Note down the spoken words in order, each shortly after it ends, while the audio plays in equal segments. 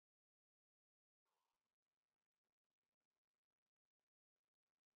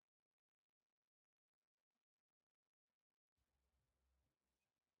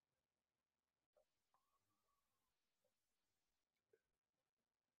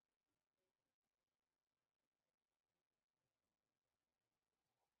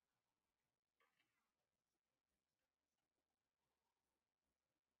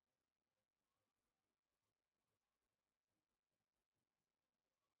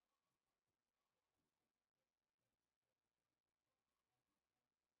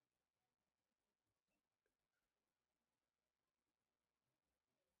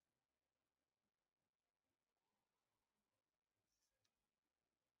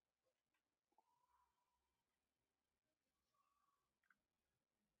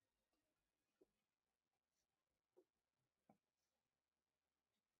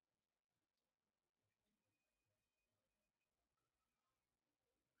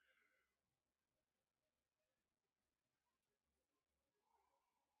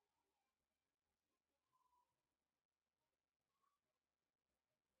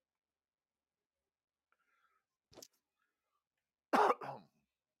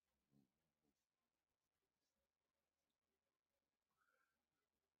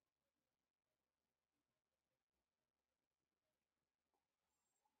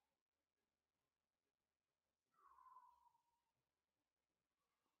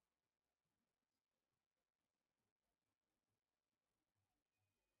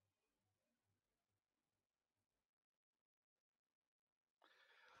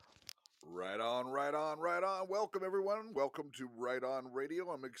Right on, right on, right on. Welcome, everyone. Welcome to Right On Radio.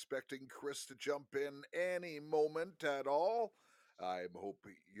 I'm expecting Chris to jump in any moment at all. I hope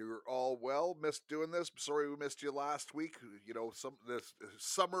you're all well. Missed doing this. Sorry we missed you last week. You know, some this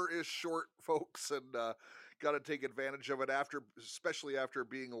summer is short, folks, and got to take advantage of it after, especially after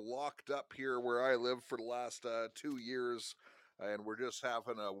being locked up here where I live for the last 2 years, and we're just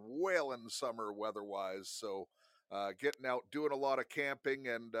having a whaling summer weather-wise. So getting out, doing a lot of camping,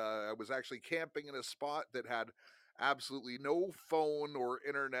 and I was actually camping in a spot that had absolutely no phone or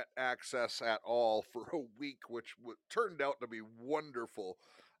internet access at all for a week, which turned out to be wonderful.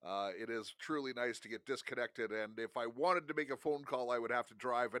 It is truly nice to get disconnected, and if I wanted to make a phone call, I would have to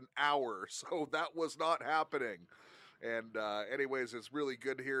drive an hour, so that was not happening. And anyways, it's really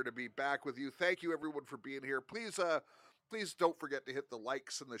good here to be back with you. Thank you everyone for being here. Please don't forget to hit the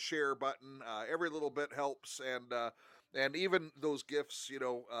likes and the share button. Every little bit helps, and even those gifts.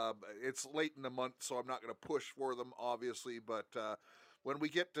 It's late in the month, so I'm not going to push for them, obviously. But when we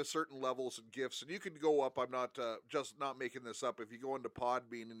get to certain levels and gifts, and you can go up. I'm not just not making this up. If you go into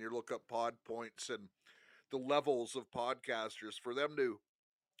Podbean and you look up Pod Points and the levels of podcasters, for them to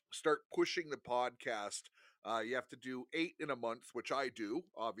start pushing the podcast. You have to do 8 in a month, which I do,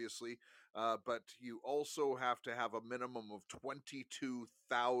 obviously, but you also have to have a minimum of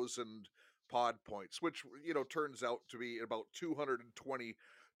 22,000 pod points, which turns out to be about $220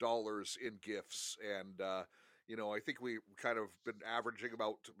 in gifts, and I think we kind of been averaging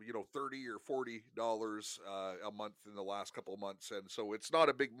about 30 or $40 a month in the last couple of months, and so it's not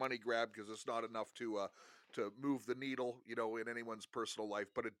a big money grab because it's not enough to move the needle, in anyone's personal life,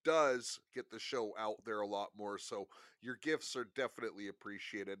 but it does get the show out there a lot more. So your gifts are definitely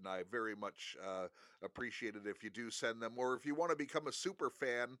appreciated, and I very much appreciate it if you do send them. Or if you want to become a super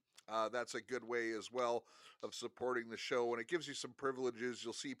fan, that's a good way as well of supporting the show, and it gives you some privileges.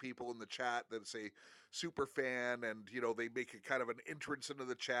 You'll see people in the chat that say super fan, and they make a kind of an entrance into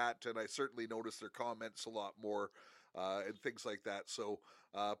the chat, and I certainly notice their comments a lot more. And things like that. So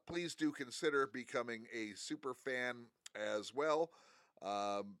please do consider becoming a super fan as well.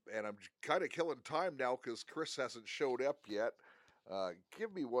 And I'm kind of killing time now because Chris hasn't showed up yet.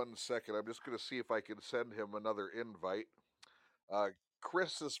 Give me 1 second. I'm just going to see if I can send him another invite. Uh,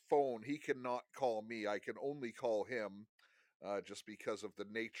 Chris's phone, he cannot call me. I can only call him just because of the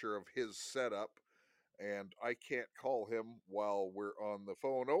nature of his setup. And I can't call him while we're on the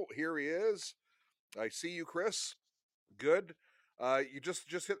phone. Oh, here he is. I see you, Chris. Good. You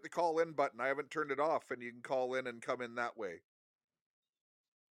just hit the call in button. I haven't turned it off, and you can call in and come in that way.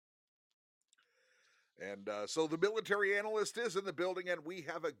 And so the military analyst is in the building, and we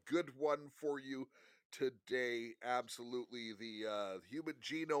have a good one for you today. Absolutely, the human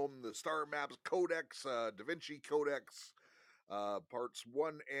genome, the Star Maps Codex, Da Vinci Codex, parts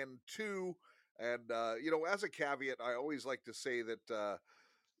 1 and 2. And as a caveat, I always like to say that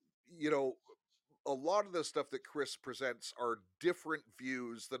you know a lot of the stuff that Chris presents are different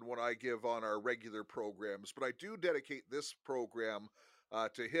views than what I give on our regular programs, but I do dedicate this program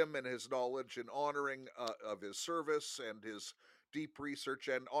to him and his knowledge and honoring of his service and his deep research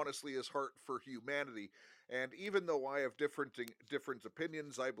and honestly his heart for humanity. And even though I have different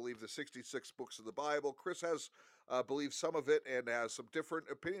opinions, I believe the 66 books of the Bible. Chris has believes some of it and has some different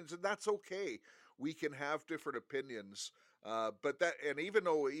opinions, and that's okay. We can have different opinions, but that, and even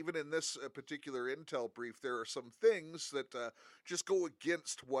though, even in this particular intel brief, there are some things that just go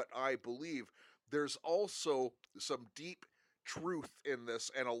against what I believe. There's also some deep truth in this,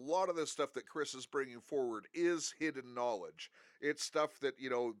 and a lot of the stuff that Chris is bringing forward is hidden knowledge. It's stuff that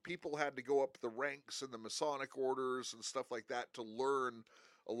people had to go up the ranks in the Masonic orders and stuff like that to learn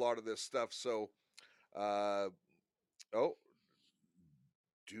a lot of this stuff. So, uh, oh,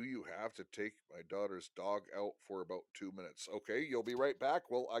 do you have to take my daughter's dog out for about 2 minutes? Okay, you'll be right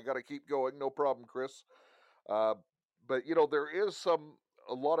back. Well, I got to keep going. No problem, Chris. Uh, but there is a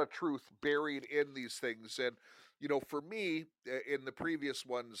lot of truth buried in these things, and for me, in the previous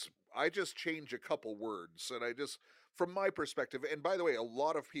ones, I just change a couple words, and I just, from my perspective. And by the way, a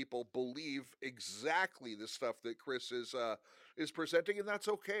lot of people believe exactly the stuff that Chris is presenting, and that's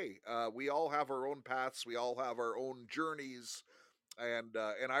okay. We all have our own paths. We all have our own journeys, and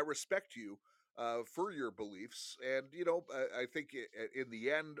I respect you for your beliefs. And I think in the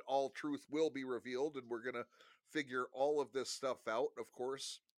end, all truth will be revealed, and we're gonna figure all of this stuff out, of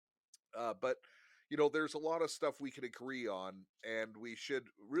course. But there's a lot of stuff we can agree on, and we should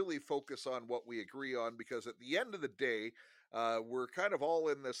really focus on what we agree on because at the end of the day, we're kind of all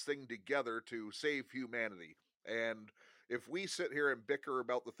in this thing together to save humanity. And if we sit here and bicker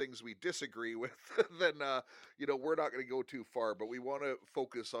about the things we disagree with, then we're not going to go too far. But we want to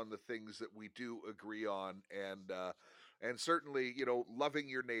focus on the things that we do agree on, and certainly, loving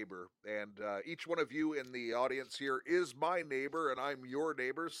your neighbor. And each one of you in the audience here is my neighbor, and I'm your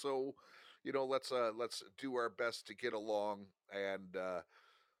neighbor. So, let's do our best to get along and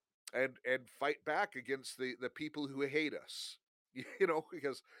fight back against the people who hate us.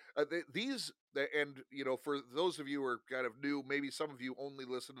 Because and for those of you who are kind of new, maybe some of you only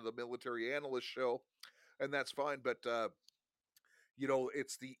listen to the Military Analyst Show, and that's fine. But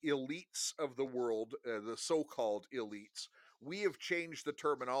it's the elites of the world, the so-called elites. We have changed the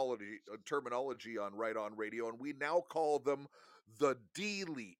terminology on Right On Radio, and we now call them the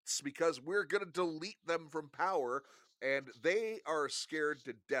deletes because we're going to delete them from power, and they are scared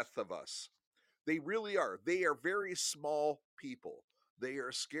to death of us. They really are. They are very small people. They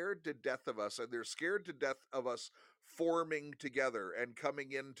are scared to death of us, and they're scared to death of us forming together and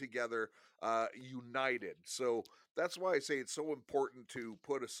coming in together, united. So that's why I say it's so important to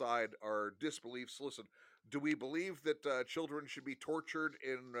put aside our disbeliefs. Listen, do we believe that children should be tortured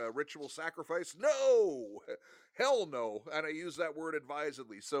in ritual sacrifice? No, hell no. And I use that word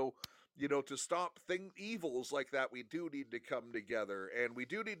advisedly. So, to stop evils like that, we do need to come together, and we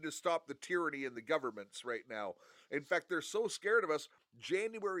do need to stop the tyranny in the governments right now. In fact, they're so scared of us.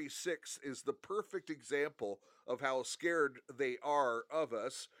 January 6th is the perfect example of how scared they are of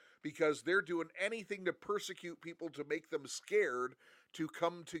us because they're doing anything to persecute people to make them scared to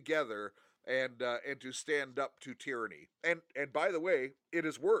come together and to stand up to tyranny. And by the way, it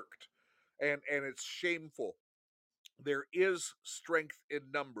has worked, and it's shameful. There is strength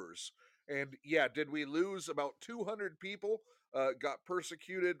in numbers. And yeah, did we lose about 200 people? Got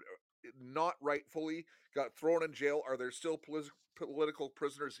persecuted, not rightfully, got thrown in jail. Are there still political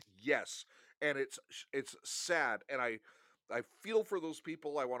prisoners? Yes, and it's sad, and I feel for those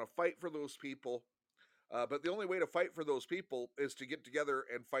people. I want to fight for those people, but the only way to fight for those people is to get together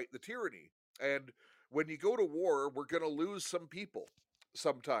and fight the tyranny. And when you go to war, we're going to lose some people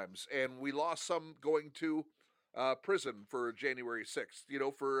sometimes. And we lost some going to prison for January 6th,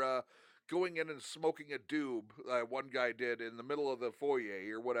 for going in and smoking a doob. One guy did in the middle of the foyer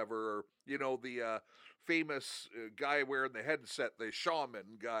or whatever. Or, the famous guy wearing the headset, the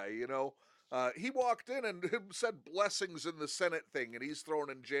shaman guy, he walked in and said blessings in the Senate thing, and he's thrown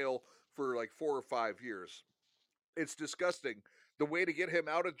in jail for like 4 or 5 years. It's disgusting. The way to get him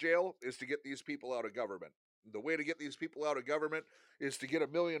out of jail is to get these people out of government. The way to get these people out of government is to get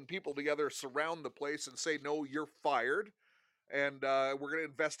 1 million people together, surround the place, and say, no, you're fired. And we're going to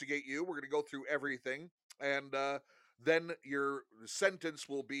investigate you. We're going to go through everything. And then your sentence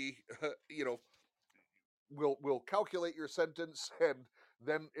will be, we'll calculate your sentence, and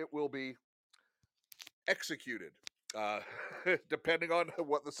then it will be executed, uh, depending on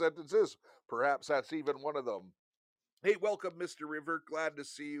what the sentence is. Perhaps that's even one of them. Hey, welcome, Mr. River. Glad to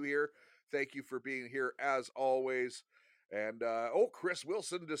see you here. Thank you for being here as always. And Chris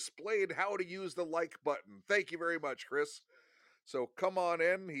Wilson displayed how to use the like button. Thank you very much, Chris. So come on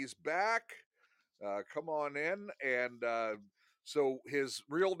in. He's back. Come on in. And so his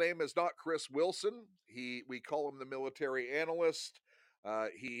real name is not Chris Wilson. We call him the military analyst.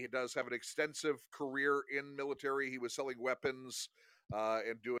 He does have an extensive career in military. He was selling weapons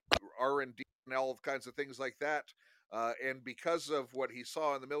and doing R&D and all kinds of things like that. And because of what he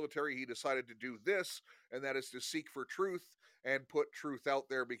saw in the military, he decided to do this, and that is to seek for truth and put truth out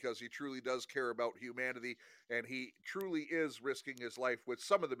there because he truly does care about humanity, and he truly is risking his life with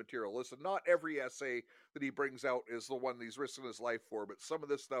some of the material. Listen, not every essay that he brings out is the one that he's risking his life for, but some of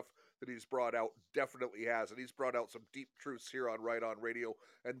this stuff that he's brought out definitely has, and he's brought out some deep truths here on Right On Radio,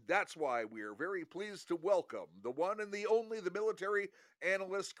 and that's why we are very pleased to welcome the one and the only, the military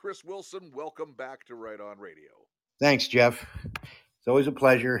analyst, Chris Wilson. Welcome back to Right On Radio. Thanks, Jeff. It's always a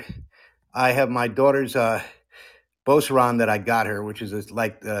pleasure. I have my daughter's Beauceron that I got her, which is it's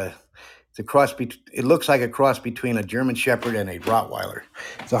a cross. It looks like a cross between a German Shepherd and a Rottweiler.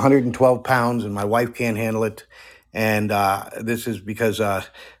 It's 112 pounds, and my wife can't handle it. And this is because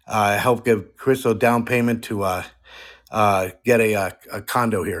I helped give Crystal down payment to get a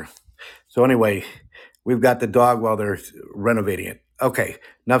condo here. So anyway, we've got the dog while they're renovating it. Okay,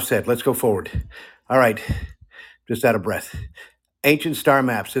 enough said. Let's go forward. All right, just out of breath. Ancient Star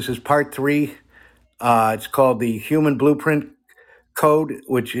Maps. This is part 3. It's called the Human Blueprint Code,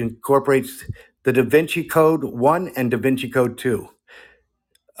 which incorporates the Da Vinci Code 1 and Da Vinci Code 2.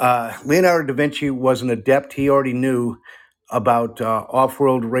 Leonardo da Vinci was an adept. He already knew about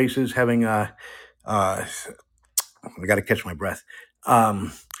off-world races having I got to catch my breath.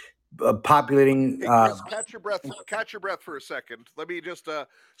 populating. Hey, Chris, catch your breath for a second. Let me just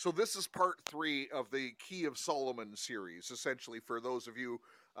so this is part 3 of the Key of Solomon series, essentially, for those of you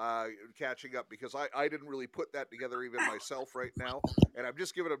catching up, because I didn't really put that together even myself right now, and I'm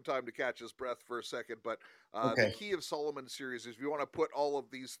just giving him time to catch his breath for a second. But the Okay. Key of Solomon series, if you want to put all of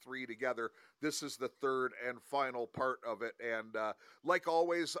these 3 together, this is the third and final part of it. And like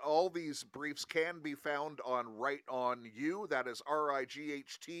always, all these briefs can be found on Right On You. That is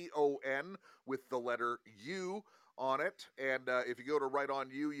RIGHTON with the letter U on it. And if you go to Right On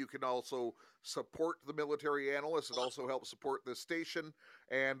You, you can also support the military analyst. It also helps support this station.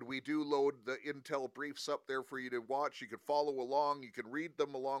 And we do load the intel briefs up there for you to watch. You can follow along. You can read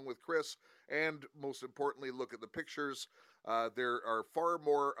them along with Chris. And most importantly, look at the pictures. There are far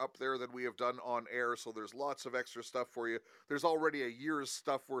more up there than we have done on air, so there's lots of extra stuff for you. There's already a year's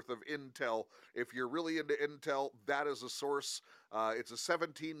stuff worth of intel. If you're really into intel, that is a source. It's a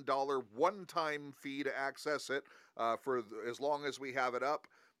 $17 one-time fee to access it for as long as we have it up.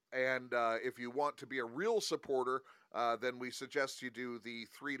 And if you want to be a real supporter, then we suggest you do the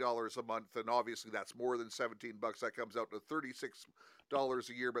 $3 a month, and obviously that's more than $17. That comes out to $36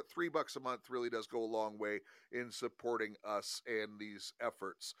 a year, but $3 a month really does go a long way in supporting us and these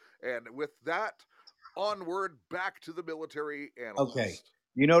efforts. And with that, onward back to the military analyst. Okay.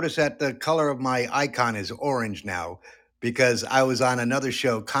 You notice that the color of my icon is orange now because I was on another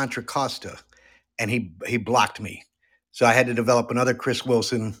show, Contra Costa, and he blocked me. So I had to develop another Chris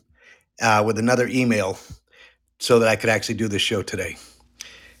Wilson with another email so that I could actually do this show today.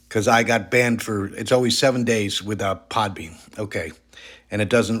 Because I got banned for, it's always 7 days without Podbean. Okay. And it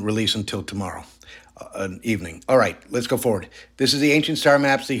doesn't release until tomorrow evening. All right, let's go forward. This is the Ancient Star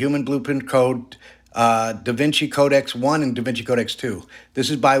Maps, the Human Blueprint Code, Da Vinci Codex 1 and Da Vinci Codex 2. This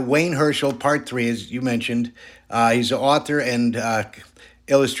is by Wayne Herschel, part 3, as you mentioned. He's the author and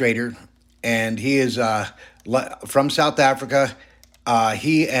illustrator, and he is from South Africa.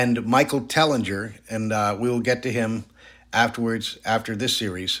 He and Michael Tellinger, and we will get to him afterwards after this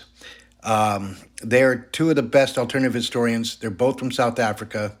series. They're two of the best alternative historians. They're both from South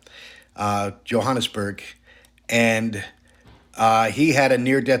Africa, Johannesburg, and he had a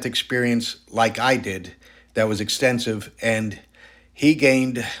near-death experience like I did that was extensive, and he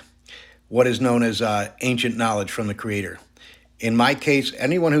gained what is known as ancient knowledge from the Creator. In my case,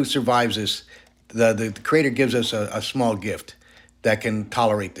 anyone who survives this, the Creator gives us a small gift that can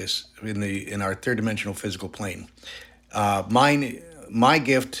tolerate this in our third-dimensional physical plane. My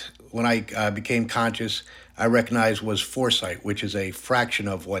gift, when I became conscious, I recognized was foresight, which is a fraction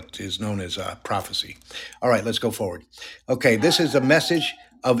of what is known as prophecy. All right, let's go forward. Okay, this is a message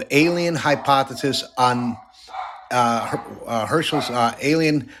of alien hypothesis on Herschel's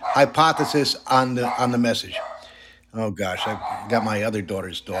alien hypothesis on the message. Oh gosh, I got my other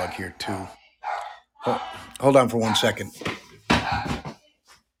daughter's dog here too. Hold on for 1 second.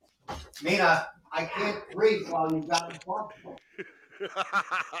 Mina, I can't breathe while you've got the dog.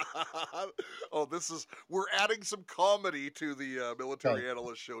 Oh, we're adding some comedy to the military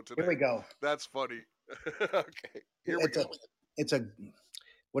analyst show today. Here we go. That's funny. Okay, here we go. It's a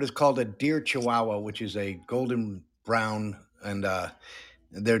what is called a deer chihuahua, which is a golden brown, and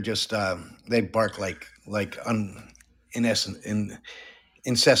they're just they bark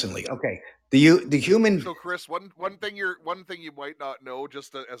incessantly. Okay, the human. So, Chris, one thing you might not know,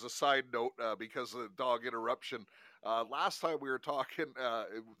 just as a side note, because of the dog interruption. Last time we were talking,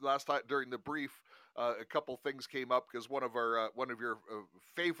 last time during the brief, a couple things came up because one of your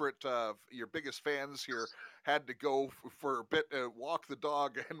favorite, your biggest fans here had to go for a bit, walk the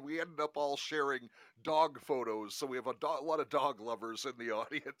dog, and we ended up all sharing dog photos. So we have a lot of dog lovers in the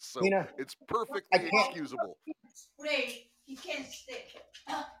audience. So it's perfectly excusable. He can't stick.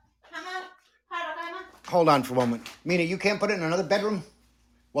 Hold on for a moment. Mina, you can't put it in another bedroom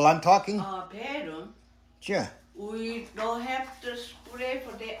while I'm talking? Bedroom? Yeah. We don't have to spray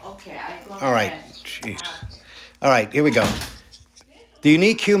for that. Okay, all right. Jeez. All right, here we go. The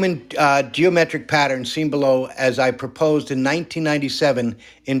unique human geometric pattern seen below, as I proposed in 1997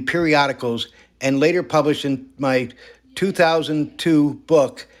 in periodicals and later published in my 2002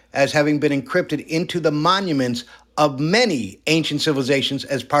 book as having been encrypted into the monuments of many ancient civilizations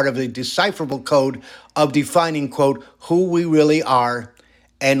as part of a decipherable code of defining, quote, who we really are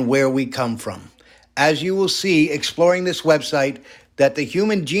and where we come from. As you will see, exploring this website, that the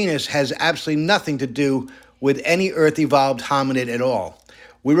human genus has absolutely nothing to do with any Earth-evolved hominid at all.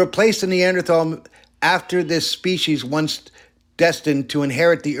 We replaced the Neanderthal after this species, once destined to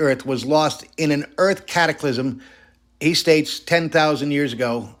inherit the Earth, was lost in an Earth cataclysm, he states, 10,000 years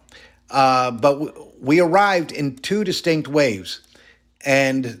ago. But we arrived in two distinct waves.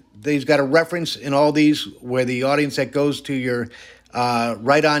 And they've got a reference in all these where the audience that goes to your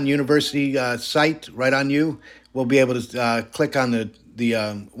Right On University site, Right On You, will be able to click on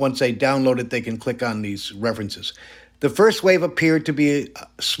once they download it, they can click on these references. The first wave appeared to be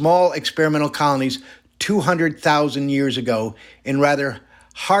small experimental colonies 200,000 years ago in rather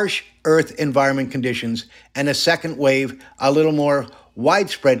harsh Earth environment conditions, and a second wave, a little more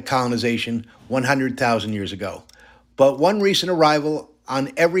widespread colonization 100,000 years ago. But one recent arrival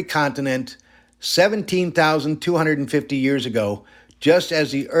on every continent 17,250 years ago, just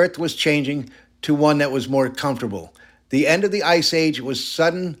as the Earth was changing to one that was more comfortable. The end of the Ice Age was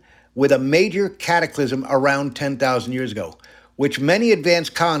sudden with a major cataclysm around 10,000 years ago, which many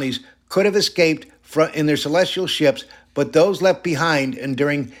advanced colonies could have escaped in their celestial ships, but those left behind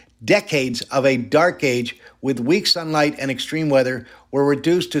enduring decades of a dark age with weak sunlight and extreme weather were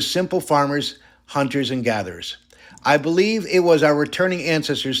reduced to simple farmers, hunters, and gatherers. I believe it was our returning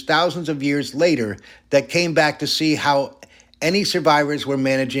ancestors thousands of years later that came back to see how any survivors were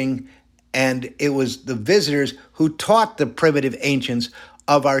managing, and it was the visitors who taught the primitive ancients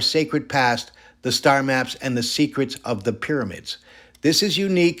of our sacred past the star maps and the secrets of the pyramids. This is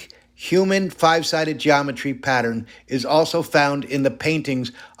unique. Human five-sided geometry pattern is also found in the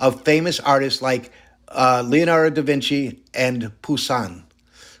paintings of famous artists like Leonardo da Vinci and Poussin,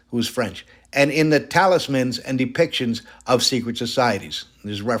 who's French, and in the talismans and depictions of secret societies.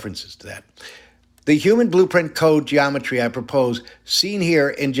 There's references to that. The human blueprint code geometry I propose, seen here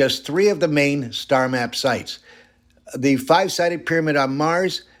in just 3 of the main star map sites. The five-sided pyramid on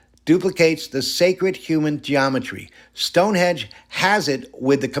Mars duplicates the sacred human geometry. Stonehenge has it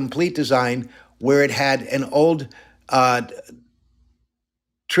with the complete design where it had an old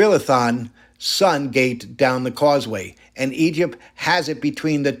trilithon sun gate down the causeway, and Egypt has it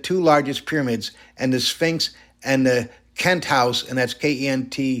between the 2 largest pyramids and the Sphinx and the Kenthaus, and that's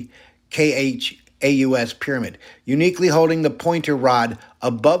Kentkhaus pyramid, uniquely holding the pointer rod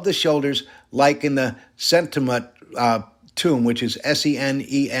above the shoulders like in the Sentemut tomb, which is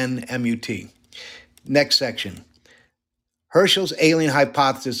Senenmut. Next section. Herschel's alien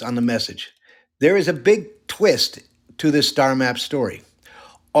hypothesis on the message. There is a big twist to this star map story.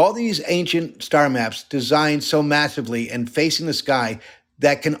 All these ancient star maps designed so massively and facing the sky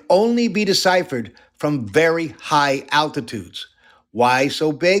that can only be deciphered from very high altitudes. Why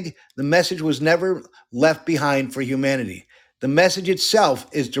so big? The message was never left behind for humanity. The message itself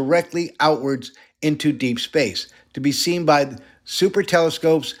is directly outwards into deep space, to be seen by super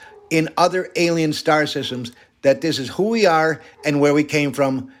telescopes in other alien star systems, that this is who we are and where we came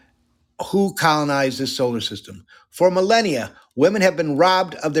from, who colonized this solar system. For millennia, women have been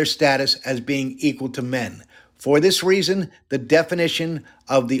robbed of their status as being equal to men. For this reason, the definition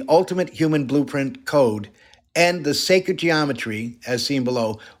of the ultimate human blueprint code and the sacred geometry, as seen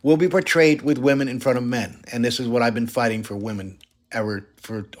below, will be portrayed with women in front of men. And this is what I've been fighting for women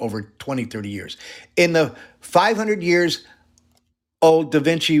for over 20, 30 years. In the 500 years old Da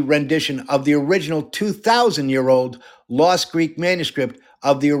Vinci rendition of the original 2,000-year-old lost Greek manuscript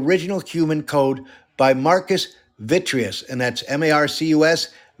of the original human code by Marcus Vitruvius, and that's Marcus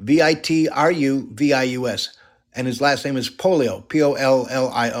Vitruvius, and his last name is Pollio,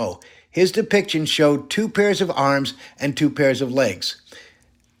 Pollio. His depiction showed 2 pairs of arms and 2 pairs of legs.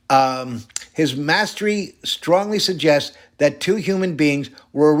 His mastery strongly suggests that 2 human beings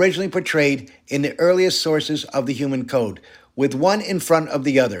were originally portrayed in the earliest sources of the human code, with one in front of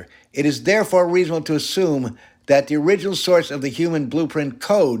the other. It is therefore reasonable to assume that the original source of the human blueprint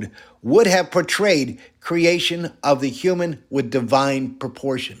code would have portrayed creation of the human with divine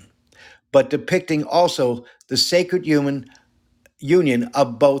proportion, but depicting also the sacred human union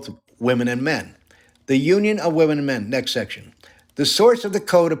of both women and men. The union of women and men, next section. The source of the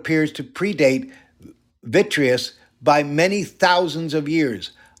code appears to predate Vitruvius by many thousands of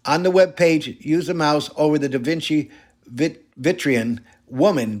years. On the webpage, use the mouse over the Da Vinci Vitruvian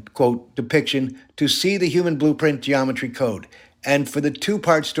woman, quote, depiction to see the human blueprint geometry code. And for the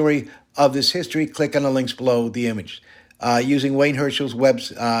 2-part story of this history, click on the links below the image, using Wayne Herschel's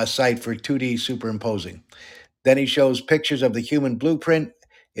website for 2D superimposing. Then he shows pictures of the human blueprint.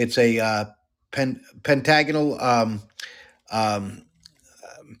 It's a pentagonal, a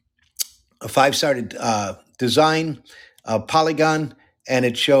 5-sided design, polygon, and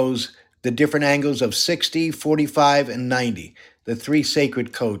it shows the different angles of 60, 45, and 90, the 3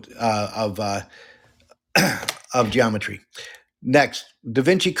 sacred code of geometry. Next, Da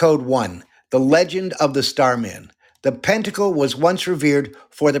Vinci Code 1, the legend of the Starman. The pentacle was once revered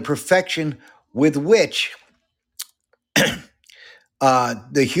for the perfection with which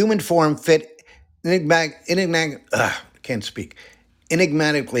the human form fit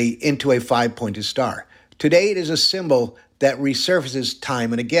enigmatically into a five-pointed star. Today, it is a symbol that resurfaces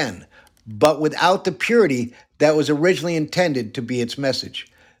time and again, but without the purity that was originally intended to be its message.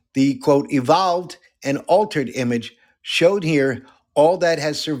 The quote, evolved and altered image showed here all that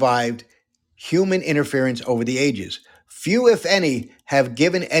has survived human interference over the ages. Few, if any, have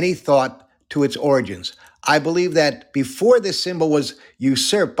given any thought to its origins. I believe that before this symbol was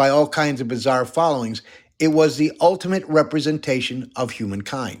usurped by all kinds of bizarre followings, it was the ultimate representation of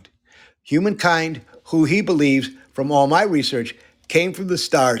humankind. Humankind, who he believes, from all my research, came from the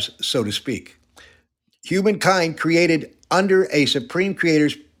stars, so to speak. Humankind created under a supreme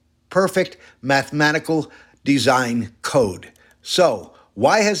creator's perfect mathematical design code. So,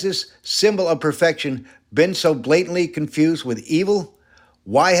 why has this symbol of perfection been so blatantly confused with evil?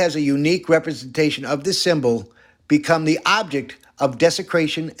 Why has a unique representation of this symbol become the object of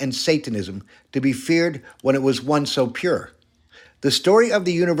desecration and Satanism to be feared when it was once so pure? The story of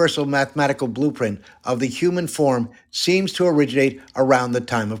the universal mathematical blueprint of the human form seems to originate around the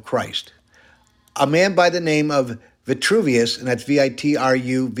time of Christ. A man by the name of Vitruvius, and that's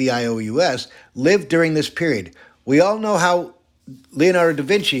Vitruvius, lived during this period. We all know how Leonardo da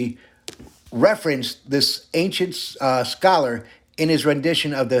Vinci referenced this ancient scholar in his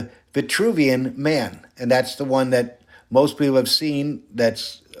rendition of the Vitruvian Man, and that's the one that most people have seen.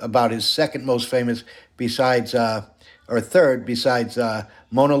 That's about his second most famous, besides or third, besides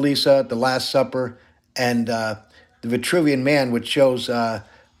Mona Lisa, The Last Supper, and the Vitruvian Man, which shows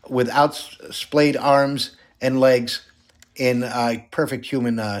with outsplayed arms and legs in perfect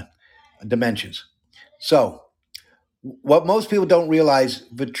human dimensions. So, what most people don't realize,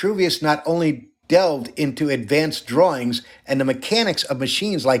 Vitruvius not only delved into advanced drawings and the mechanics of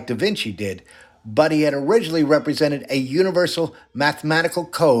machines like Da Vinci did, but he had originally represented a universal mathematical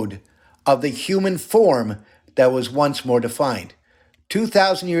code of the human form that was once more defined.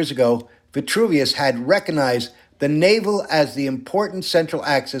 2,000 years ago, Vitruvius had recognized the navel as the important central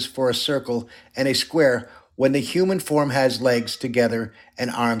axis for a circle and a square when the human form has legs together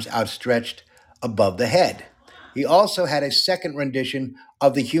and arms outstretched above the head. He also had a second rendition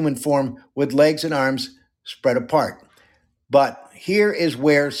of the human form with legs and arms spread apart. But here is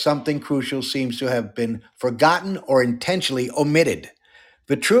where something crucial seems to have been forgotten or intentionally omitted.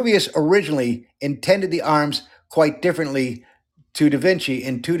 Vitruvius originally intended the arms quite differently to Da Vinci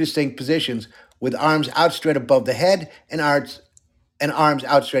in two distinct positions, with arms outstretched above the head and arms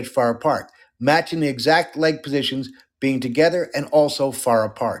outstretched far apart, matching the exact leg positions being together and also far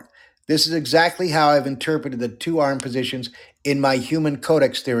apart. This is exactly how I've interpreted the two arm positions in my human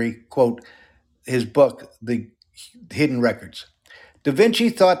codex theory, quote, his book, The Hidden Records. Da Vinci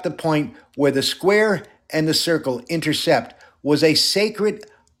thought the point where the square and the circle intercept was a sacred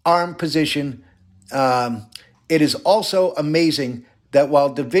arm position. It is also amazing that while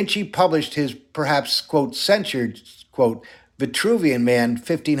Da Vinci published his perhaps, quote, censored, quote, Vitruvian Man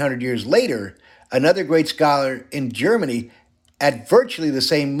 1,500 years later, another great scholar in Germany at virtually the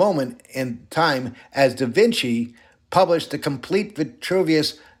same moment in time as Da Vinci published the complete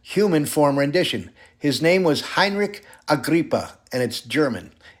Vitruvius human form rendition. His name was Heinrich Agrippa, and it's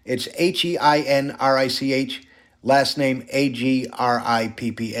German. It's Heinrich, last name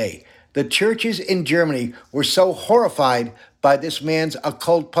Agrippa. The churches in Germany were so horrified by this man's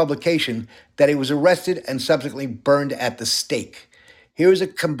occult publication that he was arrested and subsequently burned at the stake. Here is a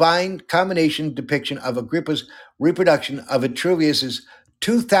combination depiction of Agrippa's reproduction of Vitruvius's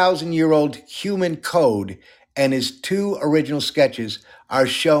 2,000-year-old human code, and his two original sketches are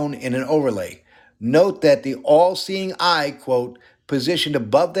shown in an overlay. Note that the all-seeing eye, quote, positioned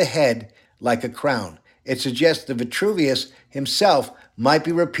above the head like a crown. It suggests that Vitruvius himself might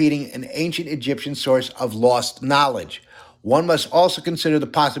be repeating an ancient Egyptian source of lost knowledge. One must also consider the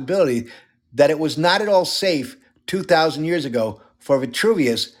possibility that it was not at all safe 2,000 years ago for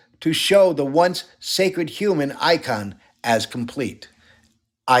Vitruvius to show the once sacred human icon as complete,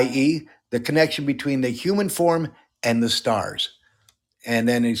 i.e., the connection between the human form and the stars. And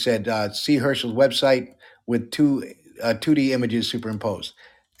then he said, see Herschel's website with 2D images superimposed.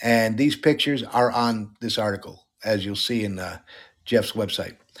 And these pictures are on this article, as you'll see in Jeff's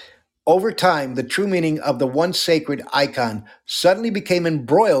website. Over time, the true meaning of the once sacred icon suddenly became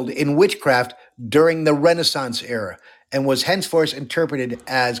embroiled in witchcraft during the Renaissance era and was henceforth interpreted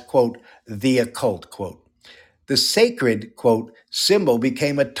as, quote, the occult, quote. The sacred, quote, symbol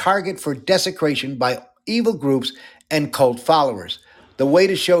became a target for desecration by evil groups and cult followers. The way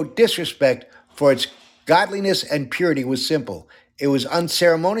to show disrespect for its godliness and purity was simple. It was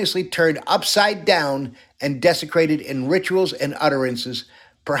unceremoniously turned upside down and desecrated in rituals and utterances,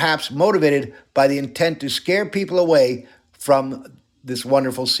 perhaps motivated by the intent to scare people away from this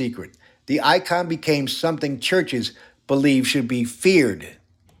wonderful secret. The icon became something churches believe should be feared,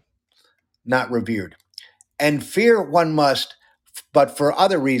 not revered. And fear one must, but for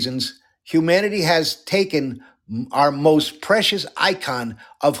other reasons, humanity has taken our most precious icon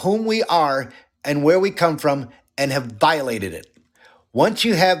of whom we are and where we come from and have violated it. Once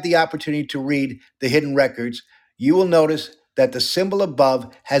you have the opportunity to read the hidden records, you will notice that the symbol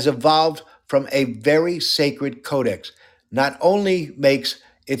above has evolved from a very sacred codex. Not only makes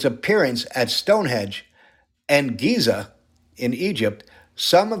its appearance at Stonehenge and Giza in Egypt,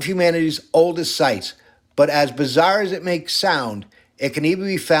 some of humanity's oldest sites, but as bizarre as it may sound, it can even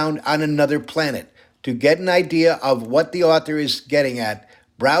be found on another planet. To get an idea of what the author is getting at,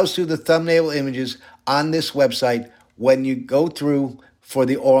 browse through the thumbnail images on this website when you go through for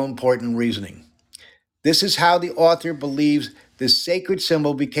the all-important reasoning. This is how the author believes this sacred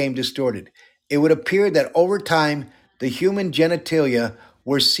symbol became distorted. It would appear that over time, the human genitalia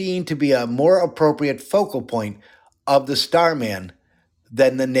were seen to be a more appropriate focal point of the Starman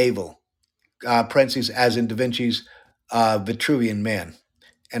than the navel, parentheses, as in Da Vinci's Vitruvian Man,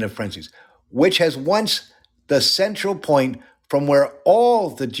 end of parentheses, which has once the central point from where all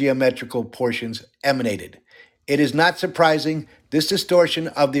the geometrical portions emanated. It is not surprising this distortion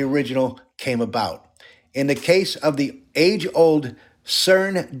of the original came about. In the case of the age-old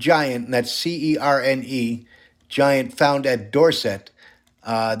Cerne giant, and that's Cerne, giant found at Dorset,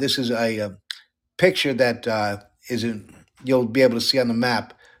 this is a picture that you'll be able to see on the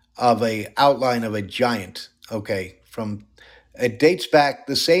map of a outline of a giant. Okay, from it dates back.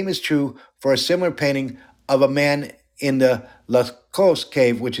 The same is true for a similar painting of a man in the Lascaux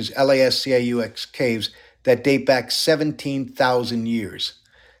cave, which is Lascaux caves that date back 17,000 years,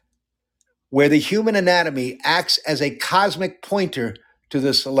 where the human anatomy acts as a cosmic pointer to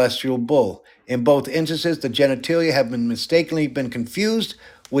the celestial bull. In both instances, the genitalia have been mistakenly been confused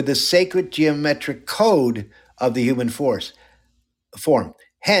with the sacred geometric code of the human form.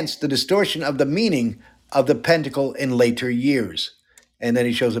 Hence, the distortion of the meaning of the pentacle in later years. And then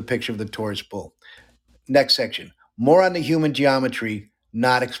he shows a picture of the Taurus bull. Next section. More on the human geometry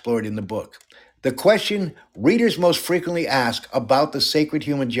not explored in the book. The question readers most frequently ask about the sacred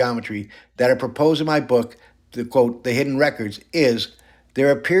human geometry that are proposed in my book, the quote, The Hidden Records, is there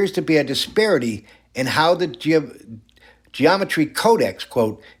appears to be a disparity in how the geometry codex,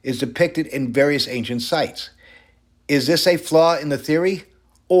 quote, is depicted in various ancient sites. Is this a flaw in the theory,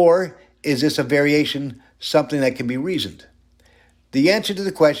 or is this a variation, something that can be reasoned? The answer to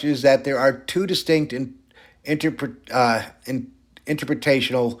the question is that there are two distinct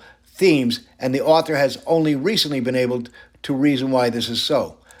interpretational themes, and the author has only recently been able to reason why this is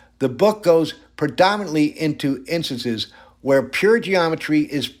so. The book goes predominantly into instances where pure geometry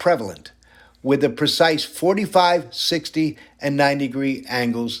is prevalent, with the precise 45, 60, and 90-degree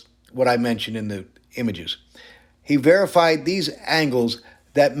angles, what I mentioned in the images. He verified these angles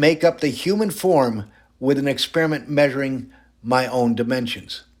that make up the human form with an experiment measuring my own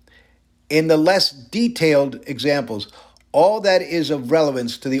dimensions. In the less detailed examples, all that is of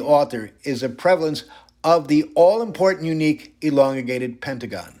relevance to the author is the prevalence of the all-important unique elongated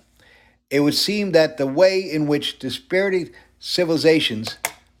pentagon. It would seem that the way in which disparate civilizations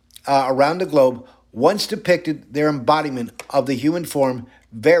around the globe once depicted their embodiment of the human form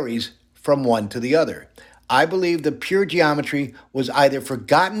varies from one to the other. I believe the pure geometry was either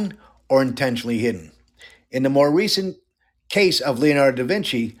forgotten or intentionally hidden. In the more recent case of Leonardo da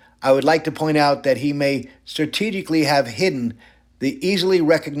Vinci, I would like to point out that he may strategically have hidden the easily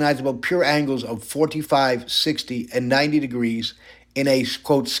recognizable pure angles of 45, 60, and 90 degrees in a,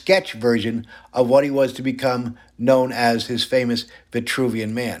 quote, sketch version of what he was to become known as his famous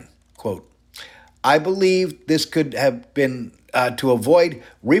Vitruvian Man, quote. I believe this could have been to avoid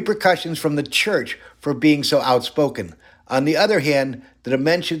repercussions from the church for being so outspoken. On the other hand, the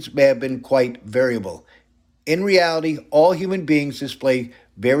dimensions may have been quite variable. In reality, all human beings display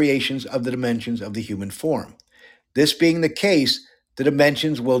variations of the dimensions of the human form. This being the case, the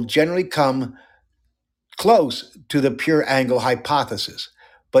dimensions will generally come close to the pure angle hypothesis,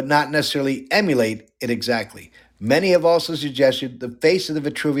 but not necessarily emulate it exactly. Many have also suggested the face of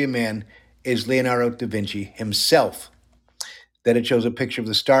the Vitruvian Man is Leonardo da Vinci himself. Then it shows a picture of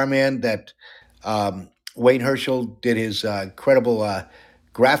the Starman that Wayne Herschel did his incredible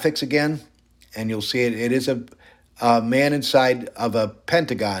graphics again, and you'll see it. It is a man inside of a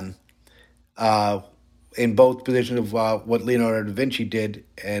pentagon in both positions of what Leonardo da Vinci did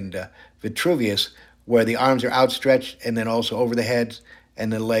and Vitruvius, where the arms are outstretched and then also over the heads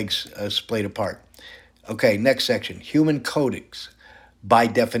and the legs splayed apart. Okay, next section, human codex. By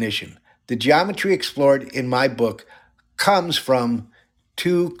definition, the geometry explored in my book comes from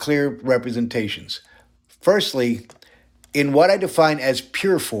two clear representations. Firstly, in what I define as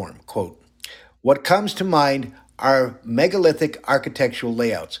pure form, quote, what comes to mind are megalithic architectural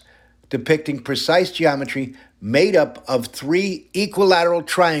layouts depicting precise geometry made up of three equilateral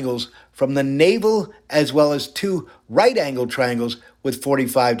triangles from the navel as well as two right-angled triangles with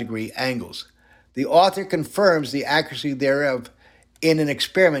 45-degree angles. The author confirms the accuracy thereof in an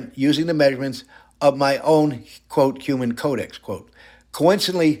experiment using the measurements of my own, quote, human codex, quote.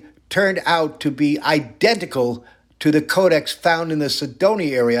 Coincidentally, turned out to be identical to the codex found in the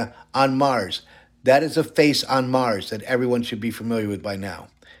Cydonia area on Mars. That is a face on Mars that everyone should be familiar with by now.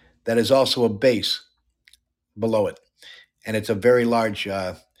 That is also a base below it, and it's a very large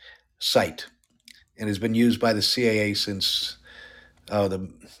site, and has been used by the CIA since the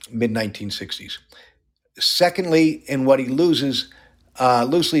mid-1960s. Secondly, in what he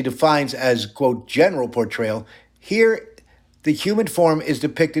loosely defines as, quote, general portrayal, here the human form is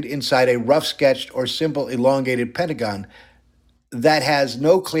depicted inside a rough-sketched or simple elongated pentagon that has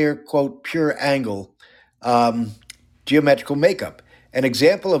no clear, quote, pure angle geometrical makeup. An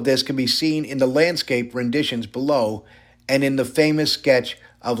example of this can be seen in the landscape renditions below and in the famous sketch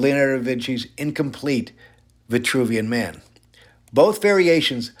of Leonardo da Vinci's incomplete Vitruvian Man. Both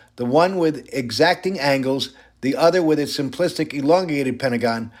variations, the one with exacting angles, the other with its simplistic elongated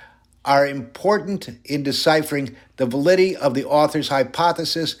pentagon, are important in deciphering the validity of the author's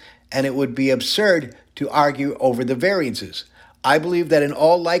hypothesis, and it would be absurd to argue over the variances. I believe that in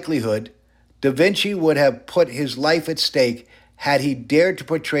all likelihood, Da Vinci would have put his life at stake had he dared to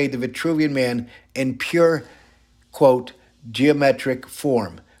portray the Vitruvian Man in pure, quote, geometric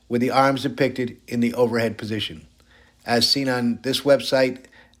form, with the arms depicted in the overhead position, as seen on this website,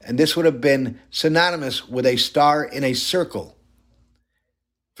 and this would have been synonymous with a star in a circle.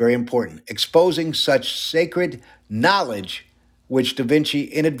 Very important. Exposing such sacred knowledge, which Da Vinci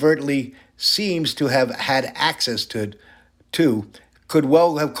inadvertently seems to have had access to, could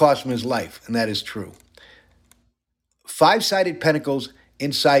well have cost him his life, and that is true. Five-sided pentacles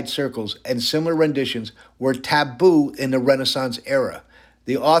inside circles and similar renditions were taboo in the Renaissance era.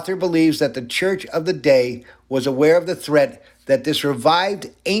 The author believes that the church of the day was aware of the threat that this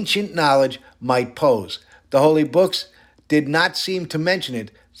revived ancient knowledge might pose. The holy books did not seem to mention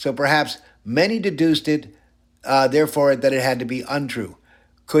it, so perhaps many deduced it, therefore, that it had to be untrue.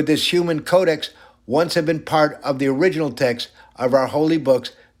 Could this human codex once have been part of the original text of our holy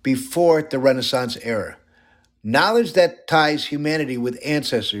books before the Renaissance era? Knowledge that ties humanity with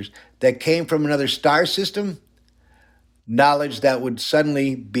ancestors that came from another star system, knowledge that would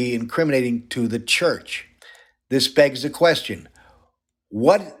suddenly be incriminating to the church. This begs the question,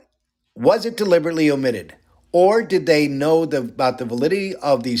 what was it deliberately omitted? Or did they know about the validity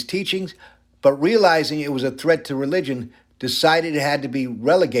of these teachings, but realizing it was a threat to religion, decided it had to be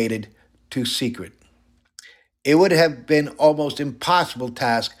relegated to secret? It would have been almost impossible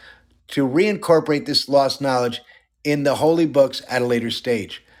task to reincorporate this lost knowledge in the holy books at a later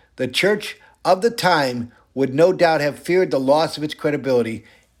stage. The church of the time would no doubt have feared the loss of its credibility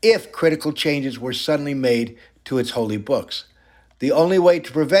if critical changes were suddenly made to its holy books. The only way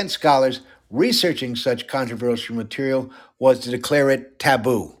to prevent scholars researching such controversial material was to declare it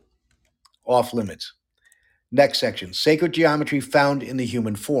taboo, off limits. Next section, sacred geometry found in the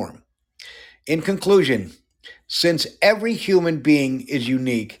human form. In conclusion, since every human being is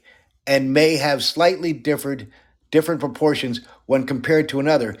unique and may have slightly different proportions when compared to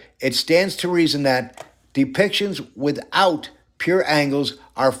another, it stands to reason that depictions without pure angles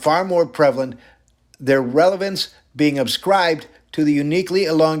are far more prevalent, their relevance being ascribed to the uniquely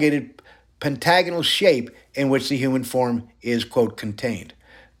elongated pentagonal shape in which the human form is, quote, contained.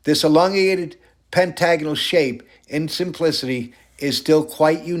 This elongated pentagonal shape in simplicity is still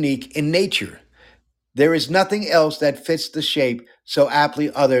quite unique in nature. There is nothing else that fits the shape so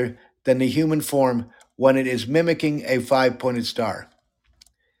aptly other than the human form when it is mimicking a five-pointed star.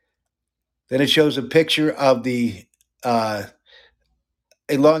 Then it shows a picture of the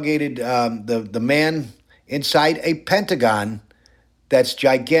elongated, the man inside a pentagon that's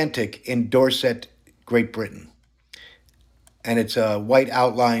gigantic in Dorset, Great Britain. And it's a white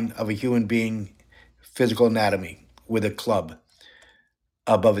outline of a human being, physical anatomy, with a club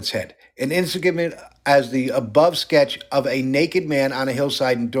above its head. An insignificant as the above sketch of a naked man on a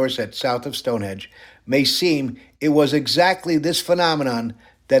hillside in Dorset, south of Stonehenge, may seem, it was exactly this phenomenon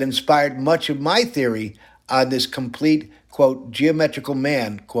that inspired much of my theory on this complete, quote, geometrical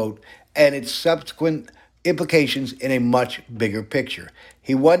man, quote, and its subsequent implications in a much bigger picture.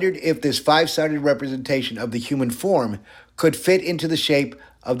 He wondered if this five-sided representation of the human form could fit into the shape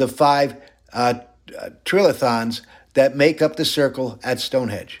of the five trilithons that make up the circle at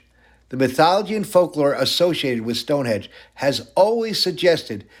Stonehenge. The mythology and folklore associated with Stonehenge has always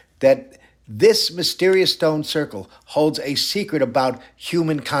suggested that this mysterious stone circle holds a secret about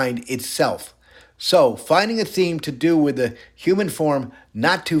humankind itself. So, finding a theme to do with the human form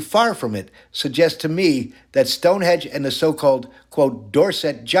not too far from it suggests to me that Stonehenge and the so called, quote,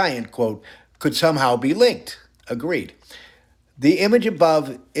 Dorset giant, quote, could somehow be linked. Agreed. The image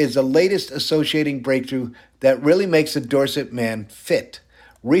above is the latest associating breakthrough that really makes the Dorset man fit.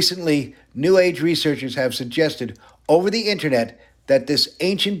 Recently, New Age researchers have suggested over the internet that this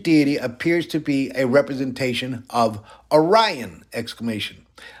ancient deity appears to be a representation of Orion! Exclamation.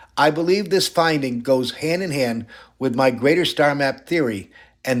 I believe this finding goes hand in hand with my greater star map theory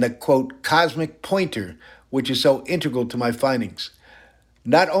and the quote cosmic pointer, which is so integral to my findings.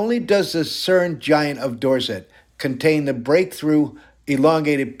 Not only does the CERN giant of Dorset contain the breakthrough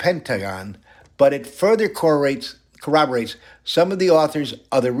elongated pentagon, but it further corroborates some of the author's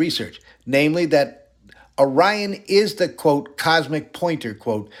other research, namely that Orion is the, quote, cosmic pointer,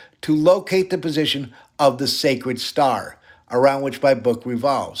 quote, to locate the position of the sacred star around which my book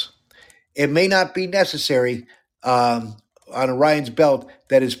revolves. It may not be necessary on Orion's belt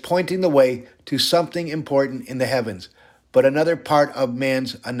that is pointing the way to something important in the heavens, but another part of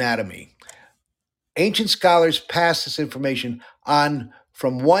man's anatomy. Ancient scholars pass this information on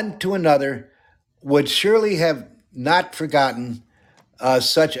from one to another, would surely have not forgotten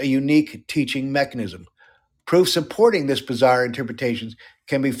such a unique teaching mechanism. Proof supporting this bizarre interpretation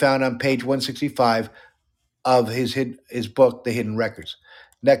can be found on page 165 of his book, The Hidden Records.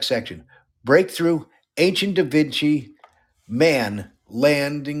 Next section. Breakthrough Ancient Da Vinci Man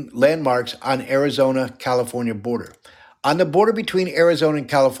landmarks on Arizona-California border. On the border between Arizona and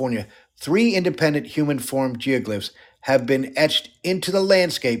California, 3 independent human-formed geoglyphs have been etched into the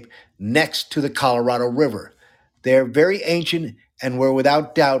landscape next to the Colorado River. They are very ancient and were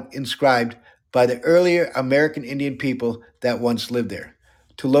without doubt inscribed by the earlier American Indian people that once lived there.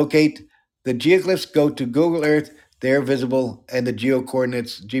 To locate the geoglyphs, go to Google Earth. They are visible, and the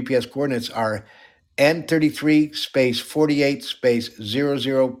GPS coordinates are N33 space 48 space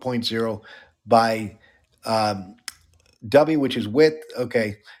 00.0 by W, which is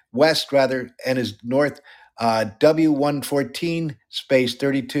west rather, and is north, W114 space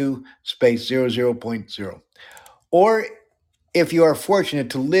 32 space 00.0. Or if you are fortunate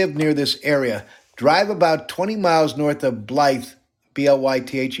to live near this area, drive about 20 miles north of Blythe,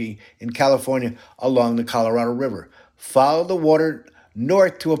 Blythe, in California along the Colorado River. Follow the water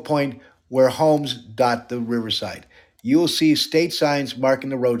north to a point where homes dot the riverside. You will see state signs marking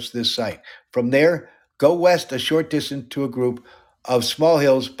the roads to this site. From there, go west a short distance to a group of small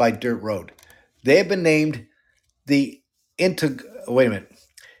hills by dirt road. They have been named the Intaglios,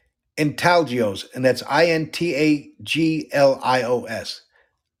 and that's Intaglios,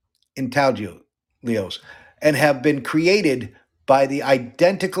 Intaglios, and have been created by the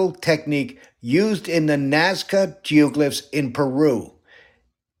identical technique used in the Nazca geoglyphs in Peru.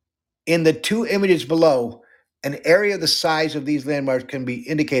 In the 2 images below, an area the size of these landmarks can be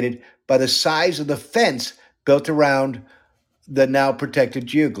indicated by the size of the fence built around the now protected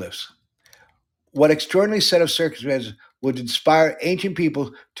geoglyphs. What extraordinary set of circumstances would inspire ancient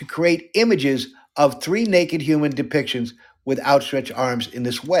people to create images of 3 naked human depictions with outstretched arms in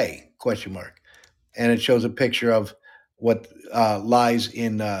this way? ? And it shows a picture of what lies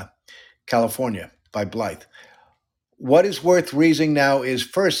in California by Blythe. What is worth reasoning now is,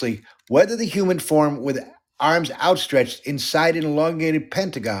 firstly, whether the human form with arms outstretched inside an elongated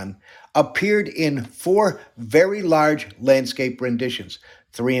pentagon appeared in 4 very large landscape renditions,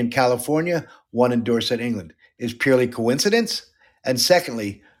 3 in California, 1 in Dorset, England, is purely coincidence? And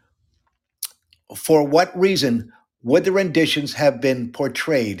secondly, for what reason would the renditions have been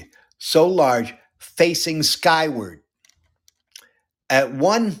portrayed so large facing skyward? At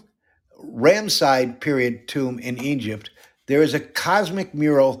one Ramesside period tomb in Egypt, there is a cosmic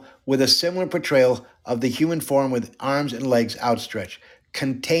mural with a similar portrayal of the human form with arms and legs outstretched,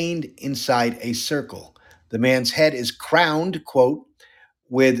 contained inside a circle. The man's head is crowned, quote,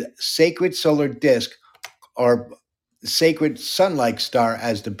 with sacred solar disk or sacred sun-like star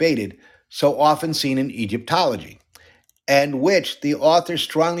as debated, so often seen in Egyptology, and which the author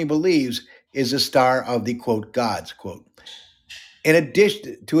strongly believes is the star of the, quote, gods, quote. In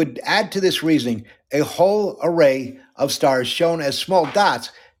addition, to add to this reasoning, a whole array of stars shown as small dots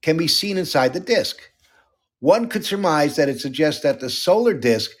can be seen inside the disk. One could surmise that it suggests that the solar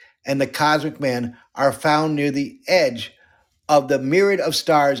disk and the cosmic man are found near the edge of the myriad of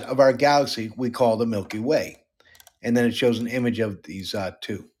stars of our galaxy we call the Milky Way. And then it shows an image of these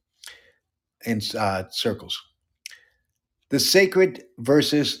 2 in circles. The sacred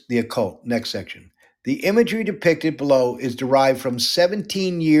versus the occult. Next section. The imagery depicted below is derived from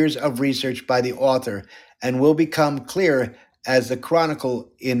 17 years of research by the author and will become clear as the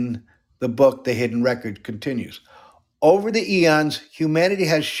chronicle in the book The Hidden Record continues. Over the eons, humanity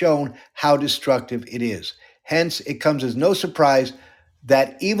has shown how destructive it is. Hence, it comes as no surprise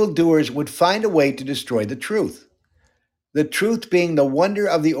that evildoers would find a way to destroy the truth. The truth being the wonder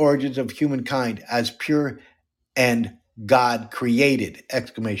of the origins of humankind as pure and God created!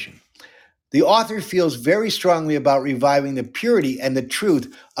 Exclamation. The author feels very strongly about reviving the purity and the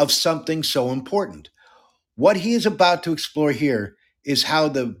truth of something so important. What he is about to explore here is how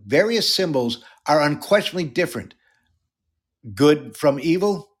the various symbols are unquestionably different: good from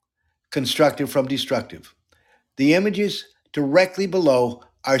evil, constructive from destructive. The images directly below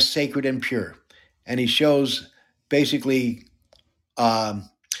are sacred and pure. And he shows basically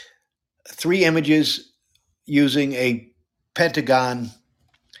three images using a pentagon,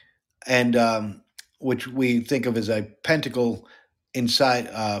 and which we think of as a pentacle inside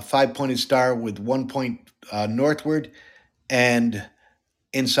a five-pointed star with 1 point northward and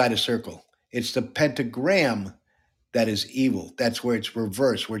inside a circle. It's the pentagram that is evil. That's where it's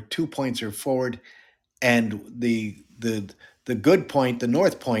reversed, where 2 points are forward, and the good point, the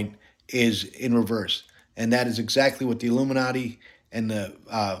north point, is in reverse. And that is exactly what the Illuminati and the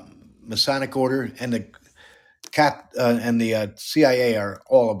Masonic Order and the CIA are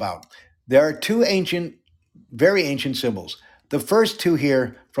all about. There are two very ancient symbols. The first two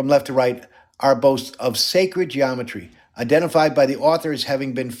here, from left to right, are both of sacred geometry, identified by the author as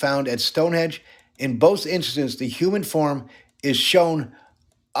having been found at Stonehenge. In both instances, the human form is shown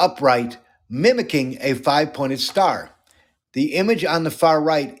upright, mimicking a five-pointed star. The image on the far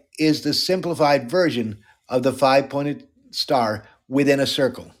right is the simplified version of the five-pointed star within a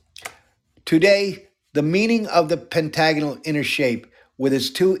circle. Today, the meaning of the pentagonal inner shape with its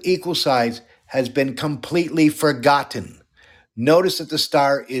two equal sides has been completely forgotten. Notice that the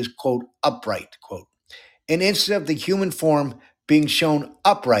star is, quote, upright, quote. And instead of the human form being shown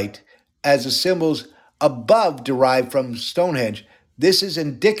upright as the symbols above derived from Stonehenge, this is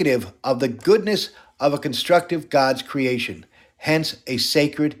indicative of the goodness of a constructive God's creation, hence a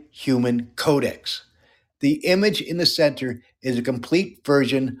sacred human codex. The image in the center is a complete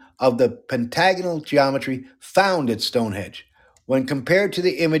version of the pentagonal geometry found at Stonehenge, when compared to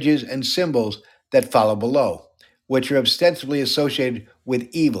the images and symbols that follow below, which are ostensibly associated with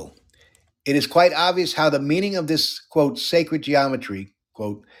evil. It is quite obvious how the meaning of this, quote, sacred geometry,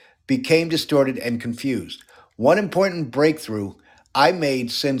 quote, became distorted and confused. One important breakthrough I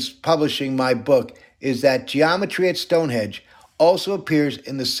made since publishing my book is that geometry at Stonehenge also appears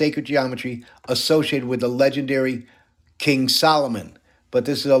in the sacred geometry associated with the legendary King Solomon, but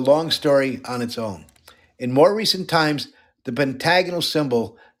this is a long story on its own. In more recent times, the pentagonal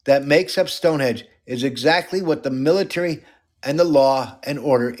symbol that makes up Stonehenge is exactly what the military and the law and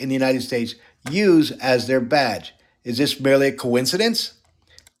order in the United States use as their badge. Is this merely a coincidence?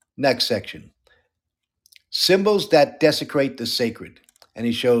 Next section. Symbols that desecrate the sacred. And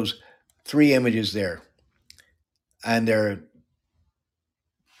he shows three images there. And they're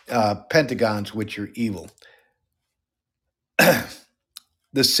pentagons, which are evil.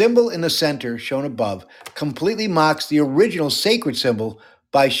 The symbol in the center, shown above, completely mocks the original sacred symbol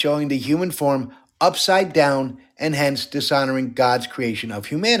by showing the human form upside down and hence dishonoring God's creation of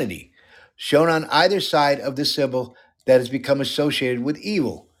humanity. Shown on either side of the symbol that has become associated with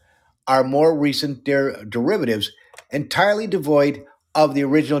evil are more recent derivatives entirely devoid of the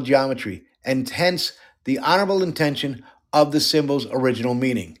original geometry and hence the honorable intention of the symbol's original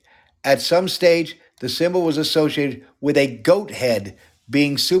meaning. At some stage, the symbol was associated with a goat head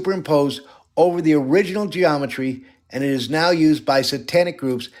being superimposed over the original geometry, and it is now used by satanic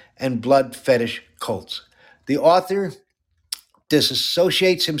groups and blood fetish cults. The author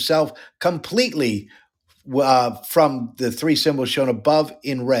disassociates himself completely from the three symbols shown above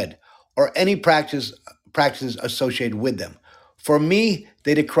in red, or any practices associated with them. For me,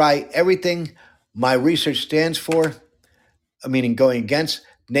 they decry everything my research stands for, meaning going against,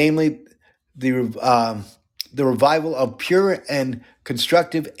 namely the revival of pure and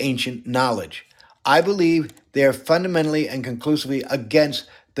constructive ancient knowledge. I believe they are fundamentally and conclusively against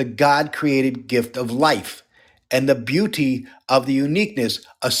the God-created gift of life and the beauty of the uniqueness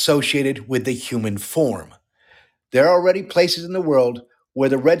associated with the human form. There are already places in the world where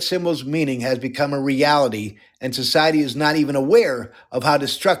the red symbol's meaning has become a reality and society is not even aware of how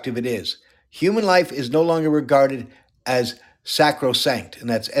destructive it is. Human life is no longer regarded as sacrosanct, and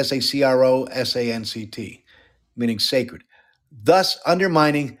that's sacrosanct, meaning sacred, thus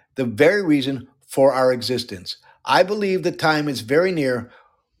undermining the very reason for our existence. I believe the time is very near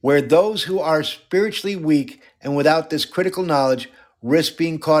where those who are spiritually weak and without this critical knowledge risk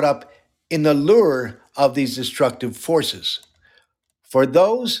being caught up in the lure of these destructive forces. For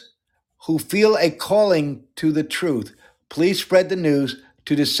those who feel a calling to the truth, please spread the news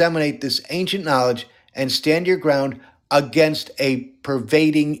to disseminate this ancient knowledge and stand your ground against a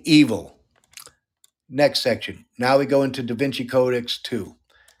pervading evil. Next section. Now we go into Da Vinci Codex 2.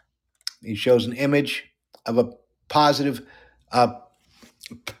 He shows an image of a positive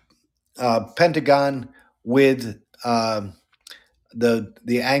pentagon with the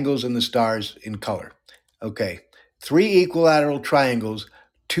angles and the stars in color. Okay, 3 equilateral triangles,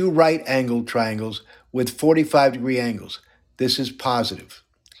 2 right-angled triangles with 45-degree angles. This is positive,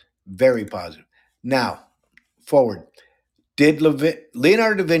 very positive. Now, forward. Did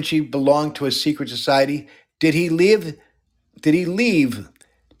Leonardo da Vinci belong to a secret society? Did he leave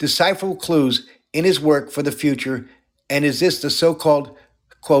decipherable clues in his work for the future? And is this the so-called,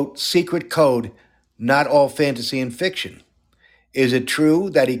 quote, secret code, not all fantasy and fiction? Is it true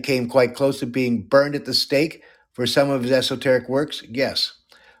that he came quite close to being burned at the stake for some of his esoteric works? Yes.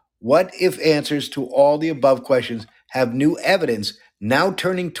 What if answers to all the above questions have new evidence now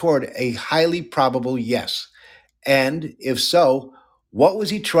turning toward a highly probable yes? And if so, what was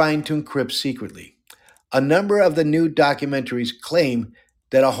he trying to encrypt secretly? A number of the new documentaries claim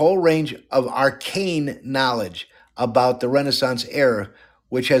that a whole range of arcane knowledge about the Renaissance era,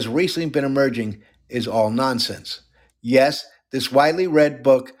 which has recently been emerging, is all nonsense. Yes, this widely read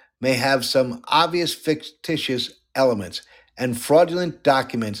book may have some obvious fictitious elements, and fraudulent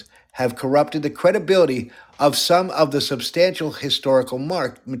documents have corrupted the credibility of some of the substantial historical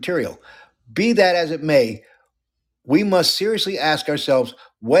material. Be that as it may, we must seriously ask ourselves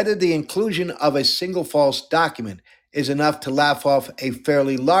whether the inclusion of a single false document is enough to laugh off a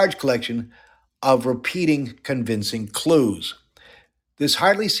fairly large collection of repeating convincing clues. This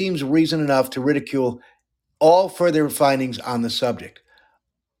hardly seems reason enough to ridicule all further findings on the subject,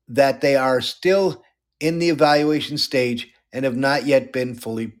 that they are still in the evaluation stage and have not yet been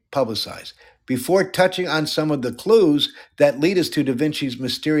fully publicized. Before touching on some of the clues that lead us to Da Vinci's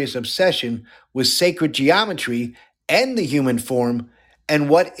mysterious obsession with sacred geometry and the human form and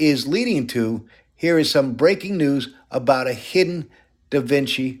what is leading to, here is some breaking news about a hidden Da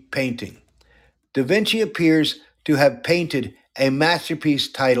Vinci painting. Da Vinci appears to have painted a masterpiece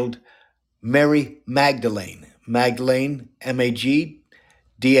titled Mary Magdalene, Magdalene, and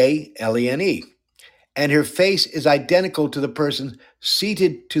her face is identical to the person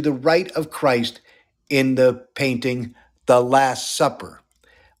seated to the right of Christ in the painting The Last Supper.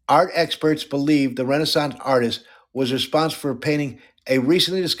 Art experts believe the Renaissance artist was responsible for painting a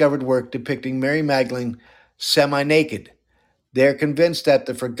recently discovered work depicting Mary Magdalene semi-naked. They are convinced that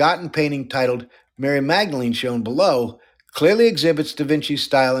the forgotten painting titled Mary Magdalene, shown below, clearly exhibits Da Vinci's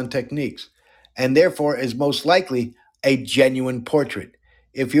style and techniques, and therefore is most likely a genuine portrait.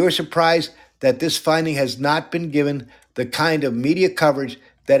 If you are surprised that this finding has not been given the kind of media coverage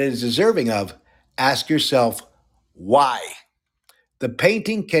that it is deserving of, ask yourself, why? The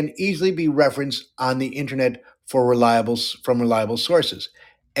painting can easily be referenced on the internet from reliable sources.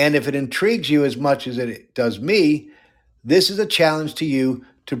 And if it intrigues you as much as it does me, this is a challenge to you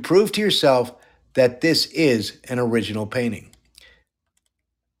to prove to yourself that this is an original painting.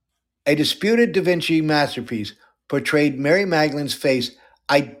 A disputed Da Vinci masterpiece portrayed Mary Magdalene's face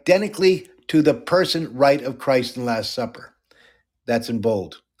identically to the person right of Christ in the Last Supper. That's in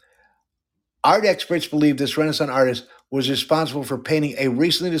bold. Art experts believe this Renaissance artist was responsible for painting a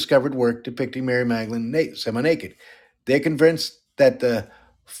recently discovered work depicting Mary Magdalene semi-naked. They're convinced that the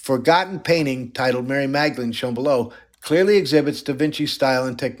forgotten painting titled Mary Magdalene, shown below, clearly exhibits Da Vinci's style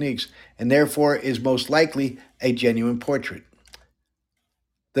and techniques, and therefore is most likely a genuine portrait.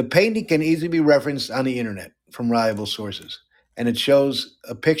 The painting can easily be referenced on the internet from reliable sources, and it shows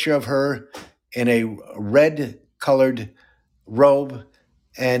a picture of her in a red-colored robe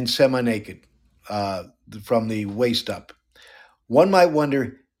and semi-naked from the waist up. One might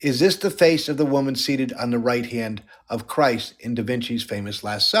wonder, is this the face of the woman seated on the right hand of Christ in Da Vinci's famous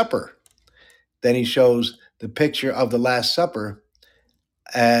Last Supper? Then he shows the picture of the Last Supper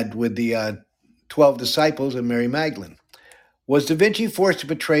and with the 12 disciples and Mary Magdalene. Was Da Vinci forced to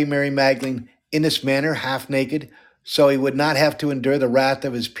portray Mary Magdalene in this manner, half naked, so he would not have to endure the wrath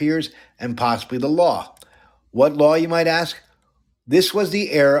of his peers and possibly the law? What law, you might ask? This was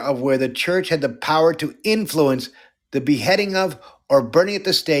the era of where the church had the power to influence the beheading of or burning at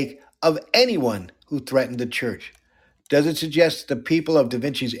the stake of anyone who threatened the church. Does it suggest the people of Da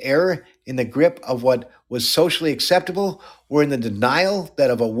Vinci's era in the grip of what was socially acceptable, were in the denial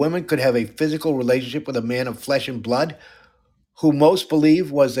that a woman could have a physical relationship with a man of flesh and blood, who most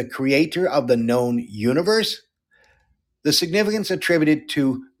believe was the creator of the known universe? The significance attributed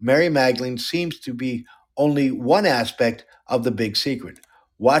to Mary Magdalene seems to be only one aspect of the big secret.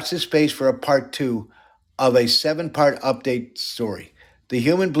 Watch this space for a part 2 of a 7-part update story. The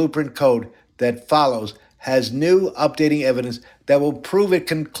Human Blueprint Code that follows has new updating evidence that will prove it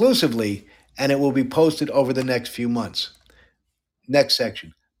conclusively, and it will be posted over the next few months. Next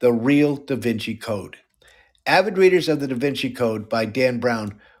section, The Real Da Vinci Code. Avid readers of the Da Vinci Code by Dan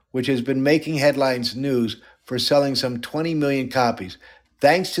Brown, which has been making headlines news for selling some 20 million copies,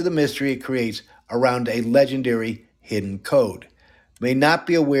 thanks to the mystery it creates around a legendary hidden code, may not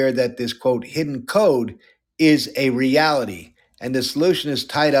be aware that this, quote, hidden code is a reality, and the solution is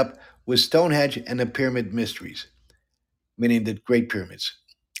tied up with Stonehenge and the Pyramid Mysteries, meaning the Great Pyramids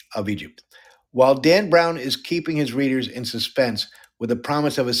of Egypt. While Dan Brown is keeping his readers in suspense with the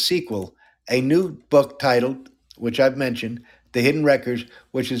promise of a sequel, a new book titled, which I've mentioned, The Hidden Records,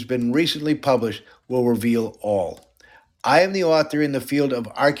 which has been recently published, will reveal all. I am the author in the field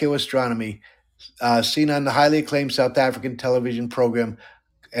of archaeoastronomy, seen on the highly acclaimed South African television program,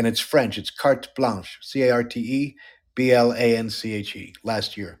 and it's French. It's Carte Blanche, CarteBlanche,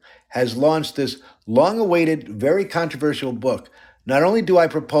 last year, has launched this long-awaited, very controversial book. Not only do I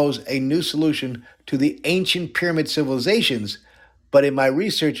propose a new solution to the ancient pyramid civilizations, but in my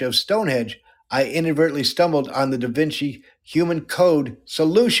research of Stonehenge, I inadvertently stumbled on the Da Vinci human code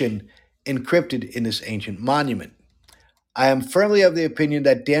solution encrypted in this ancient monument. I am firmly of the opinion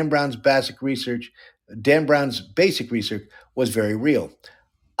that Dan Brown's basic research was very real.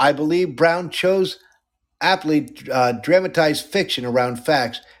 I believe Brown chose aptly dramatized fiction around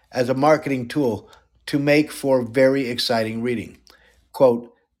facts as a marketing tool to make for very exciting reading.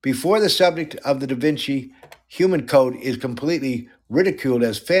 Quote, before the subject of the Da Vinci human code is completely ridiculed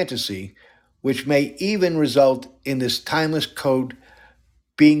as fantasy, which may even result in this timeless code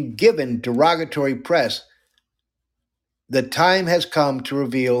being given derogatory press, the time has come to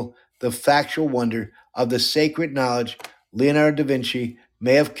reveal the factual wonder of the sacred knowledge Leonardo da Vinci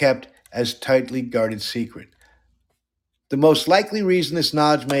may have kept as tightly guarded secret. The most likely reason this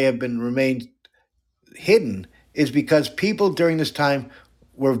knowledge may have been remained hidden is because people during this time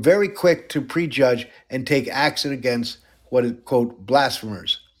were very quick to prejudge and take action against what is, quote,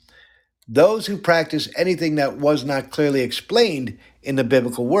 blasphemers. Those who practiced anything that was not clearly explained in the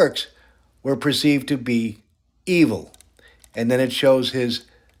biblical works were perceived to be evil. And then it shows his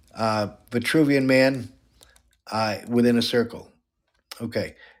Vitruvian Man within a circle.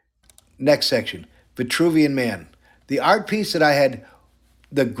 Okay, next section, Vitruvian Man. The art piece that I had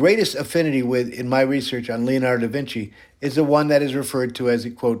the greatest affinity with in my research on Leonardo da Vinci is the one that is referred to as the,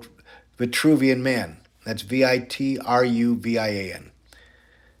 quote, Vitruvian Man. That's Vitruvian.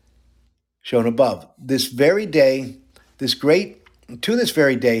 Shown above. To this very day,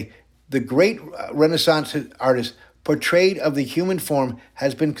 the great Renaissance artist portrayed of the human form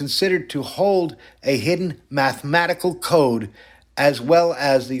has been considered to hold a hidden mathematical code as well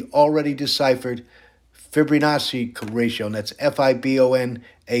as the already deciphered Fibonacci ratio, and that's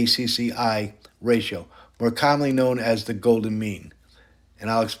Fibonacci ratio, more commonly known as the golden mean. And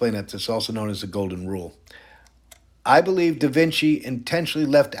I'll explain that. It's also known as the golden rule. I believe Da Vinci intentionally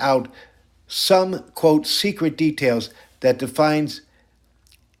left out some, quote, secret details that defines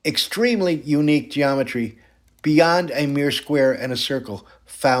extremely unique geometry beyond a mere square and a circle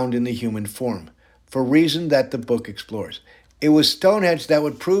found in the human form, for a reason that the book explores. It was Stonehenge that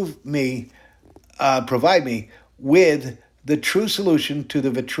would provide me with the true solution to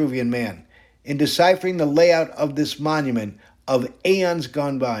the Vitruvian Man. In deciphering the layout of this monument of eons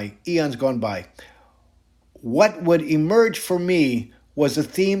gone by, what would emerge for me was the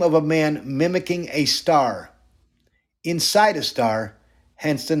theme of a man mimicking a star. Inside a star,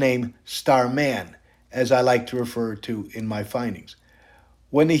 hence the name Starman, as I like to refer to in my findings.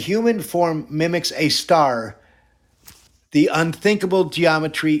 When the human form mimics a star, the unthinkable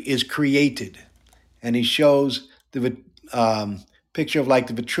geometry is created. And he shows the picture of like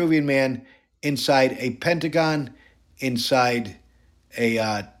the Vitruvian Man inside a pentagon, inside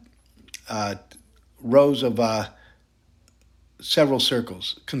a rows of several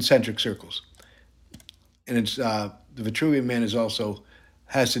circles, concentric circles. And it's the Vitruvian Man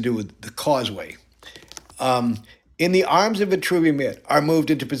has to do with the causeway. In the arms of Vitruvian Man are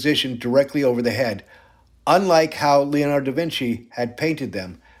moved into position directly over the head, unlike how Leonardo da Vinci had painted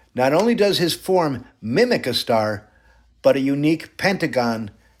them. Not only does his form mimic a star, but a unique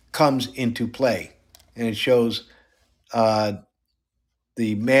pentagon comes into play. And it shows the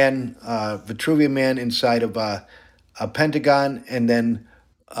the man, Vitruvian Man inside of a pentagon, and then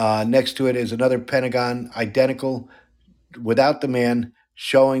next to it is another pentagon, identical, without the man,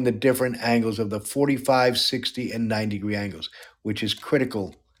 showing the different angles of the 45, 60, and 90-degree angles, which is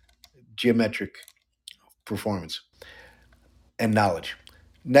critical geometric performance and knowledge.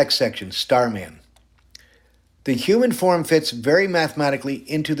 Next section, Starman. The human form fits very mathematically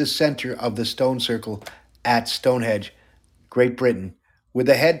into the center of the stone circle at Stonehenge, Great Britain, with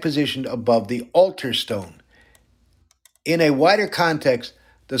the head positioned above the altar stone. In a wider context,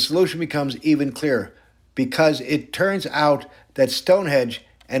 the solution becomes even clearer because it turns out that Stonehenge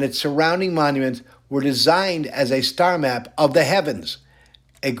and its surrounding monuments were designed as a star map of the heavens.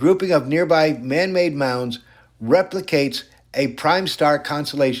 A grouping of nearby man-made mounds replicates a prime star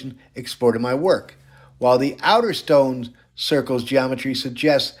constellation explored in my work, while the outer stone circle's geometry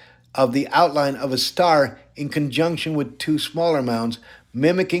suggests of the outline of a star in conjunction with two smaller mounds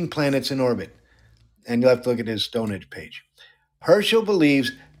mimicking planets in orbit. And you'll have to look at his Stonehenge page. Herschel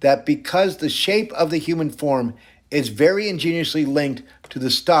believes that because the shape of the human form is very ingeniously linked to the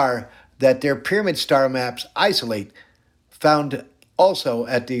star that their pyramid star maps isolate, found also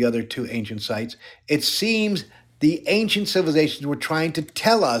at the other two ancient sites, it seems the ancient civilizations were trying to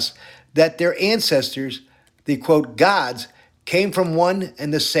tell us that their ancestors, the quote gods, came from one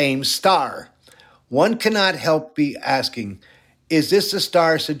and the same star. One cannot help be asking, is this the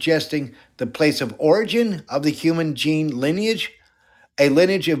star suggesting the place of origin of the human gene lineage? A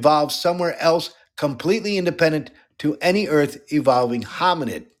lineage evolved somewhere else completely independent to any Earth evolving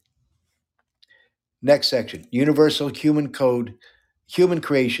hominid. Next section, Universal Human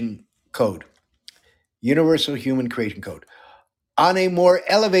Creation Code. Universal Human Creation Code. On a more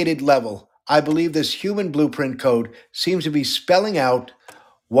elevated level, I believe this human blueprint code seems to be spelling out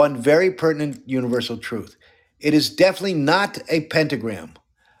one very pertinent universal truth. It is definitely not a pentagram,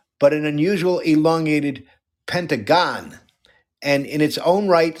 but an unusual elongated pentagon, and in its own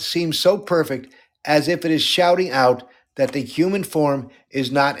right seems so perfect as if it is shouting out that the human form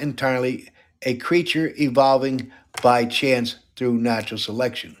is not entirely a creature evolving by chance through natural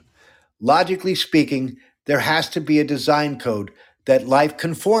selection. Logically speaking, there has to be a design code that life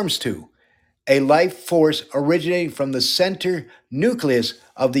conforms to, a life force originating from the center nucleus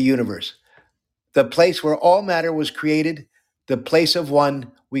of the universe, the place where all matter was created, the place of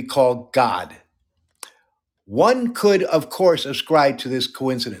one we call God. One could, of course, ascribe to this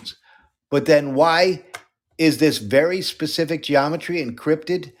coincidence, but then why is this very specific geometry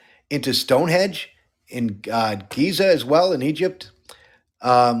encrypted into Stonehenge, in Giza as well, in Egypt,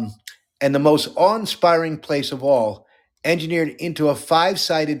 and the most awe-inspiring place of all, engineered into a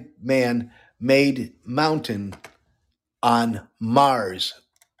five-sided man-made mountain on Mars?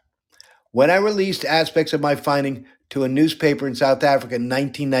 When I released aspects of my finding to a newspaper in South Africa in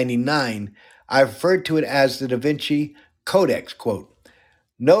 1999, I referred to it as the Da Vinci Codex, quote.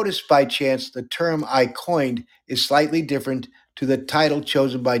 Notice by chance the term I coined is slightly different to the title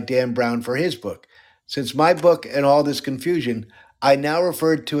chosen by Dan Brown for his book. Since my book and all this confusion, I now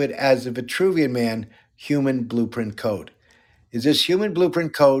refer to it as the Vitruvian Man Human Blueprint Code. Is this human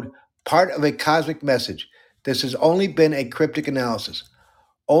blueprint code part of a cosmic message? This has only been a cryptic analysis.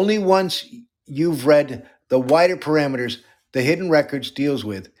 Only once you've read the wider parameters the Hidden Records deals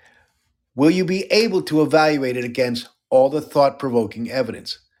with, will you be able to evaluate it against all the thought-provoking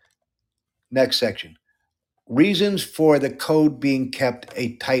evidence. Next section. Reasons for the code being kept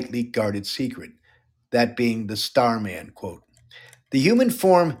a tightly guarded secret, that being the Starman, quote. The human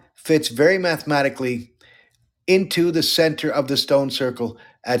form fits very mathematically into the center of the stone circle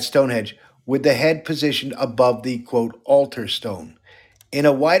at Stonehenge, with the head positioned above the, quote, altar stone. In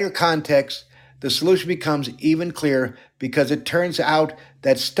a wider context, the solution becomes even clearer because it turns out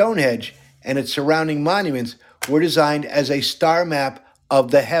that Stonehenge and its surrounding monuments were designed as a star map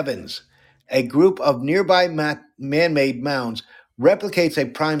of the heavens. A group of nearby man-made mounds replicates a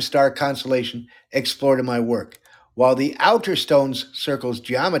prime star constellation explored in my work, while the outer stone circle's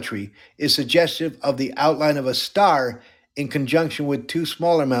geometry is suggestive of the outline of a star in conjunction with two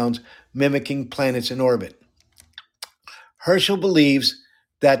smaller mounds mimicking planets in orbit. Herschel believes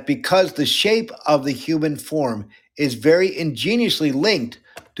that because the shape of the human form is very ingeniously linked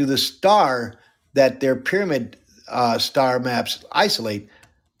to the star that their pyramid star maps isolate,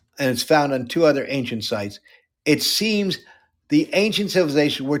 and it's found on two other ancient sites, it seems the ancient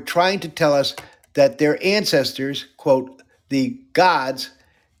civilization were trying to tell us that their ancestors, quote, the gods,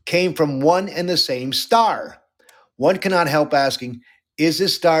 came from one and the same star. One cannot help asking, is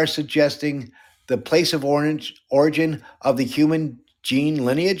this star suggesting the place of origin of the human gene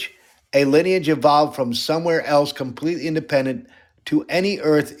lineage? A lineage evolved from somewhere else completely independent to any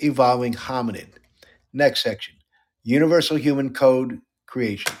Earth evolving hominid. Next section, Universal Human Code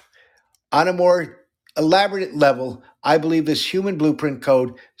creation. On a more elaborate level, I believe this human blueprint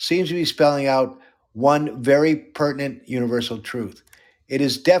code seems to be spelling out one very pertinent universal truth. It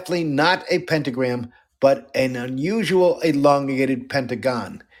is definitely not a pentagram, but an unusual elongated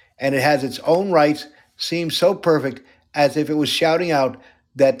pentagon, and it has its own rights, seems so perfect as if it was shouting out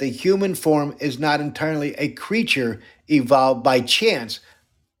that the human form is not entirely a creature evolved by chance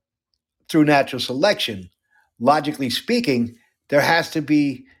through natural selection. Logically speaking, there has to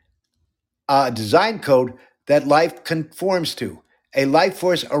be design code that life conforms to, a life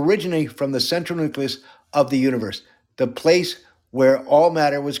force originating from the central nucleus of the universe, the place where all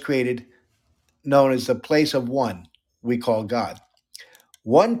matter was created, known as the place of one we call God.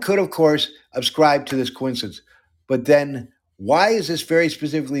 One could, of course, ascribe to this coincidence, but then why is this very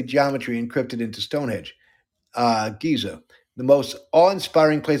specifically geometry encrypted into Stonehenge, Giza, the most awe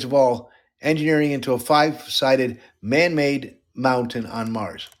inspiring place of all, engineering into a five-sided man made mountain on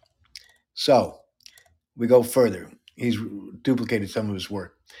Mars? So, we go further. He's duplicated some of his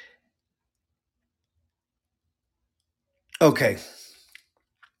work. Okay.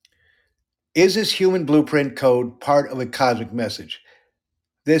 Is this human blueprint code part of a cosmic message?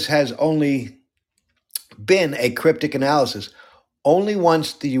 This has only been a cryptic analysis only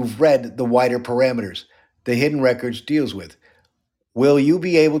once that you've read the wider parameters the Hidden Records deals with. Will you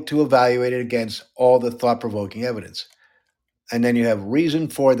be able to evaluate it against all the thought provoking evidence? And then you have reason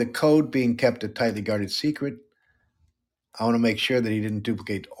for the code being kept a tightly guarded secret. I want to make sure that he didn't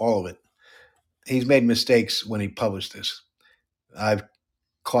duplicate all of it. He's made mistakes when he published this. I've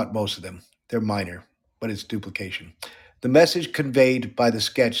caught most of them. They're minor, but it's duplication. The message conveyed by the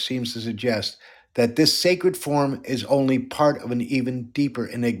sketch seems to suggest that this sacred form is only part of an even deeper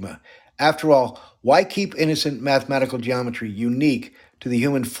enigma. After all, why keep innocent mathematical geometry unique to the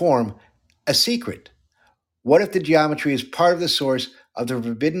human form a secret? What if the geometry is part of the source of the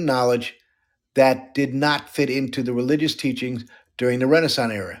forbidden knowledge that did not fit into the religious teachings during the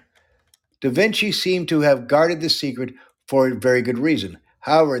Renaissance era? Da Vinci seemed to have guarded this secret for a very good reason.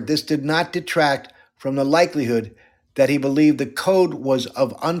 However, this did not detract from the likelihood that he believed the code was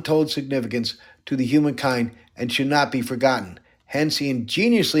of untold significance to the humankind and should not be forgotten. Hence, he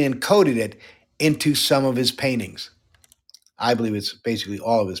ingeniously encoded it into some of his paintings. I believe it's basically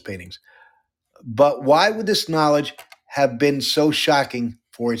all of his paintings. But why would this knowledge have been so shocking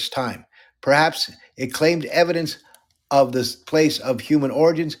for its time? Perhaps it claimed evidence of this place of human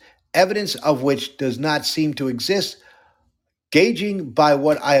origins, evidence of which does not seem to exist. Gauging by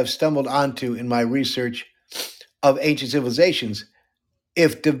what I have stumbled onto in my research of ancient civilizations,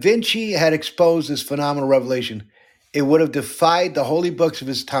 if Da Vinci had exposed this phenomenal revelation, it would have defied the holy books of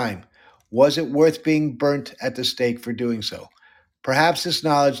his time. Was it worth being burnt at the stake for doing so? Perhaps this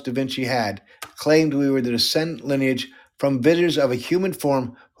knowledge Da Vinci had claimed we were the descendant lineage from visitors of a human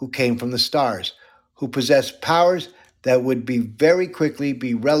form who came from the stars, who possessed powers that would be very quickly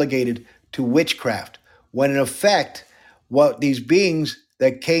be relegated to witchcraft, when in effect, what these beings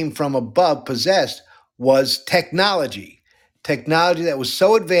that came from above possessed was technology. Technology that was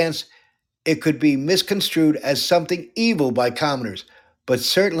so advanced it could be misconstrued as something evil by commoners, but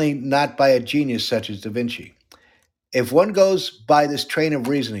certainly not by a genius such as Da Vinci. If one goes by this train of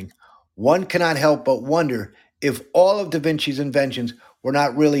reasoning, one cannot help but wonder if all of Da Vinci's inventions were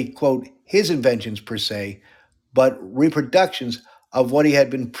not really, quote, his inventions per se, but reproductions of what he had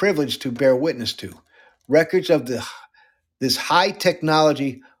been privileged to bear witness to. Records of this high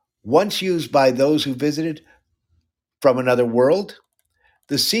technology once used by those who visited from another world.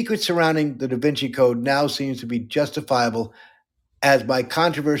 The secret surrounding the Da Vinci Code now seems to be justifiable as my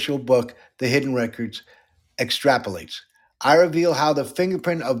controversial book, The Hidden Records, extrapolates. I reveal how the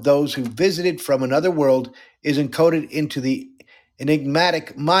fingerprint of those who visited from another world is encoded into the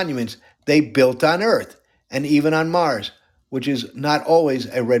enigmatic monuments they built on Earth and even on Mars, which is not always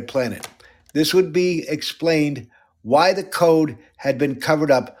a red planet. This would be explained why the code had been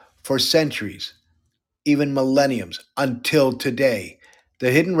covered up for centuries, even millenniums, until today. The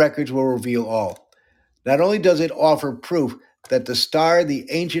Hidden Records will reveal all. Not only does it offer proof that the star the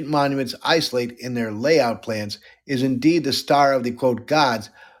ancient monuments isolate in their layout plans is indeed the star of the quote gods,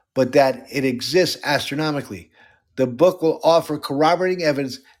 but that it exists astronomically. The book will offer corroborating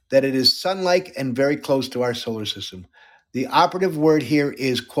evidence that it is sun-like and very close to our solar system. The operative word here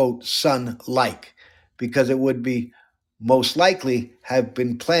is quote sun-like, because it would be most likely have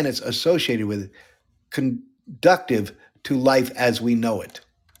been planets associated with it, conductive to life as we know it.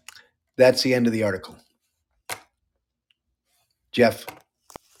 That's the end of the article. Jeff.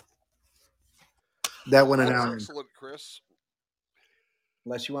 That went an hour. Excellent, Chris.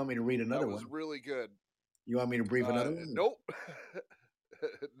 Unless you want me to read That another was one. really good. You want me to brief another one? Nope.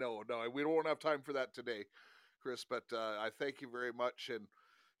 No, we don't have time for that today, Chris. But I thank you very much. And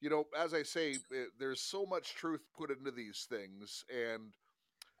as I say, there's so much truth put into these things, and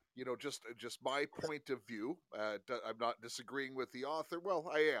just my point of view. I'm not disagreeing with the author. Well,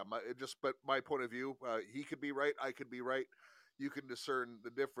 I am. But my point of view. He could be right. I could be right. You can discern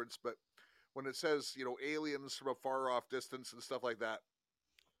the difference. But when it says aliens from a far off distance and stuff like that,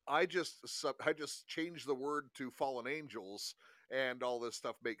 I just changed the word to fallen angels, and all this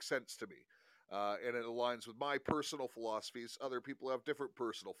stuff makes sense to me, and it aligns with my personal philosophies. Other people have different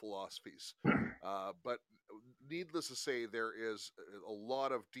personal philosophies, but needless to say, there is a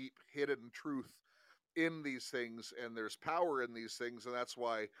lot of deep hidden truth in these things, and there's power in these things, and that's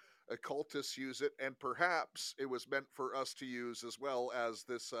why occultists use it, and perhaps it was meant for us to use as well, as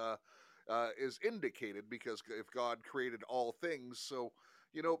this is indicated, because if God created all things, so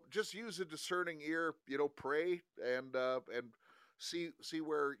just use a discerning ear, pray, and see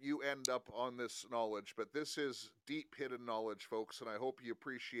where you end up on this knowledge. But this is deep hidden knowledge, folks, and I hope you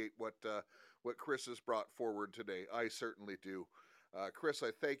appreciate what Chris has brought forward today. I certainly do. Chris,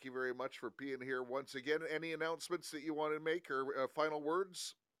 I thank you very much for being here once again. Any announcements that you want to make, or final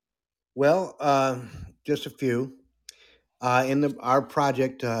words? Well, just a few. In our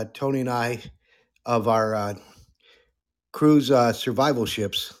project, Tony and I, of our cruise survival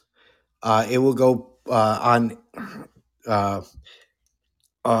ships, it will go on. Uh,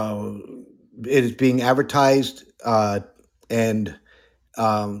 uh, it is being advertised and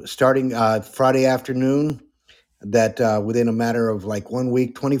starting Friday afternoon. That within a matter of like 1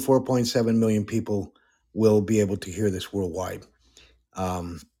 week, 24.7 million people will be able to hear this worldwide.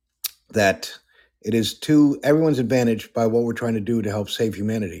 Um, that it is to everyone's advantage by what we're trying to do to help save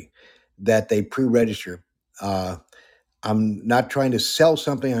humanity, that they pre-register. Uh, I'm not trying to sell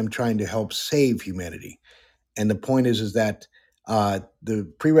something. I'm trying to help save humanity. And the point is that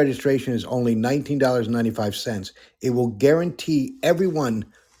the pre-registration is only $19.95. It will guarantee everyone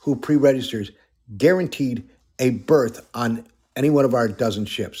who pre-registers guaranteed a berth on any one of our dozen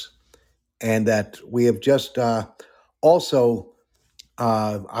ships. And that we have just also,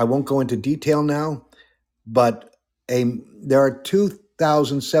 I won't go into detail now, but there are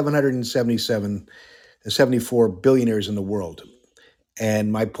 2,777 74 billionaires in the world.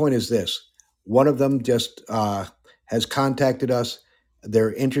 And my point is this: one of them just has contacted us.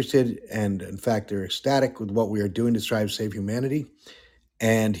 They're interested, and in fact, they're ecstatic with what we are doing to strive to save humanity.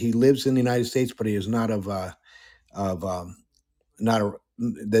 And he lives in the United States, but he is not of not a,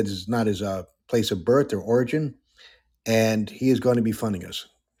 that is not his place of birth or origin. And he is going to be funding us.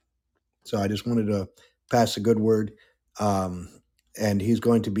 So I just wanted to pass a good word. Um, and he's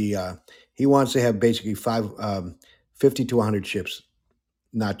going to be. He wants to have basically 50 to 100 ships,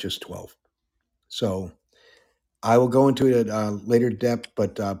 not just 12. So I will go into it at later depth,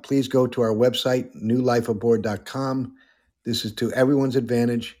 but please go to our website, newlifeaboard.com. This is to everyone's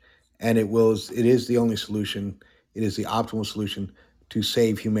advantage, and it is the only solution. It is the optimal solution to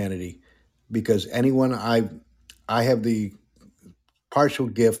save humanity, because I have the partial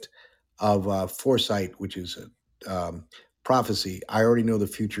gift of foresight, which is prophecy. I already know the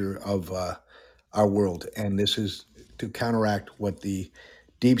future of our world, and this is to counteract what the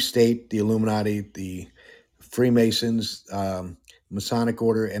deep state, the Illuminati, the Freemasons, Masonic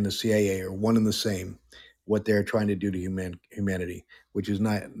Order, and the CIA are one and the same. What they're trying to do to humanity, which is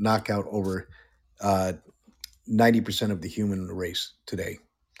not knock out over 90% of the human race today.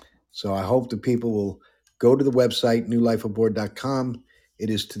 So I hope the people will go to the website, newlifeaboard.com. It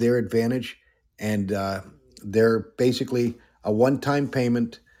is to their advantage, and they're basically a one-time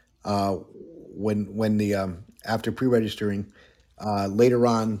payment when the after pre-registering. Later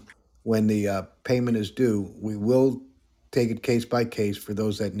on, when the payment is due, we will take it case by case for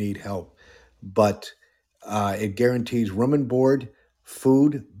those that need help. But it guarantees room and board,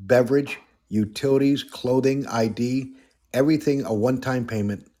 food, beverage, utilities, clothing, ID, everything a one-time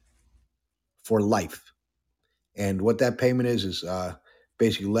payment for life. And what that payment is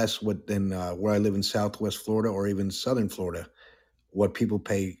basically less than where I live in Southwest Florida or even Southern Florida, what people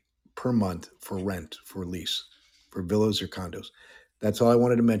pay per month for rent, for lease, for villas or condos. That's all I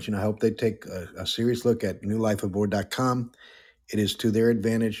wanted to mention. I hope they take a serious look at newlifeaboard.com. It is to their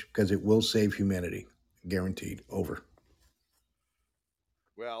advantage because it will save humanity. Guaranteed. Over.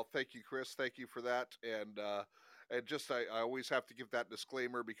 Well, thank you, Chris. Thank you for that. And just I always have to give that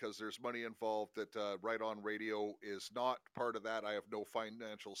disclaimer, because there's money involved. That Right On Radio is not part of that. I have no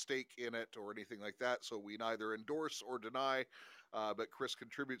financial stake in it or anything like that. So we neither endorse or deny. but Chris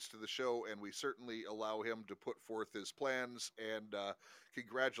contributes to the show, and we certainly allow him to put forth his plans. And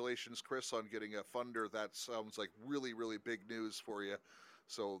congratulations, Chris, on getting a funder. That sounds like really, really big news for you.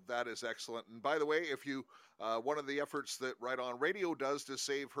 So that is excellent. And by the way, if you one of the efforts that Right On Radio does to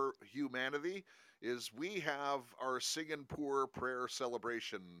save her humanity is we have our Singin' Poor prayer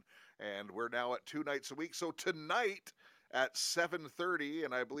celebration, and we're now at 2 nights a week. So tonight at 7:30,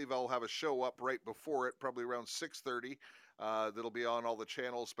 and I believe I'll have a show up right before it, probably around 6:30. That'll be on all the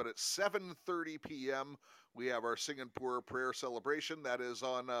channels. But at 7:30 p.m., we have our Singin' Poor prayer celebration. That is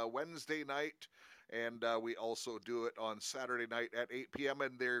on Wednesday night. And we also do it on Saturday night at 8 p.m.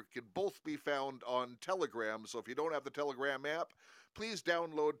 And they can both be found on Telegram. So if you don't have the Telegram app, please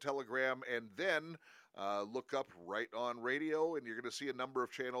download Telegram and then look up Right On Radio. And you're going to see a number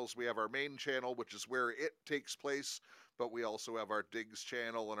of channels. We have our main channel, which is where it takes place. But we also have our Digs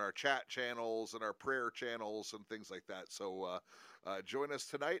channel and our chat channels and our prayer channels and things like that. So join us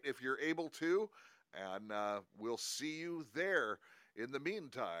tonight if you're able to. And we'll see you there. In the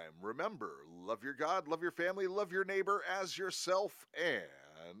meantime, remember, love your God, love your family, love your neighbor as yourself,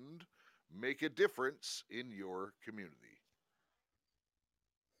 and make a difference in your community.